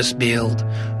helped us build.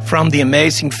 From the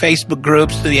amazing Facebook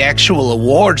groups to the actual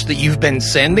awards that you've been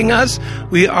sending us,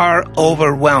 we are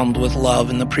overwhelmed with love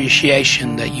and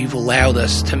appreciation that you've allowed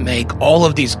us to make all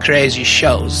of these crazy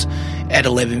shows at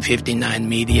 1159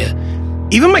 Media.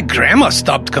 Even my grandma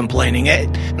stopped complaining.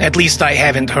 At least I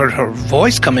haven't heard her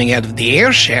voice coming out of the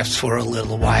air shafts for a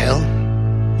little while.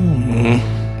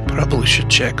 Probably should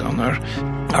check on her.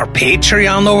 Our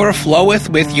Patreon overfloweth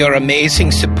with your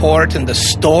amazing support, and the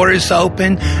store is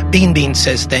open. Bean Bean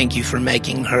says thank you for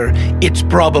making her It's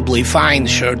Probably Fine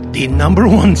shirt the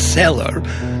 #1 seller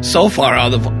so far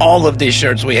out of all of these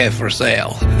shirts we have for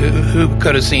sale. Who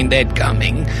could have seen that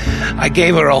coming? I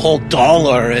gave her a whole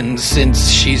 $1, and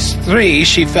since she's 3,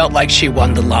 she felt like she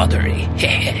won the lottery.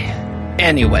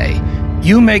 Anyway,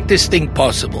 you make this thing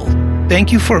possible.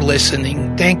 Thank you for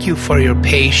listening. Thank you for your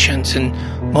patience, and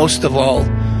most of all,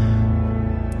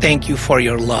 thank you for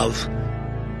your love.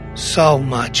 So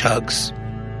much hugs.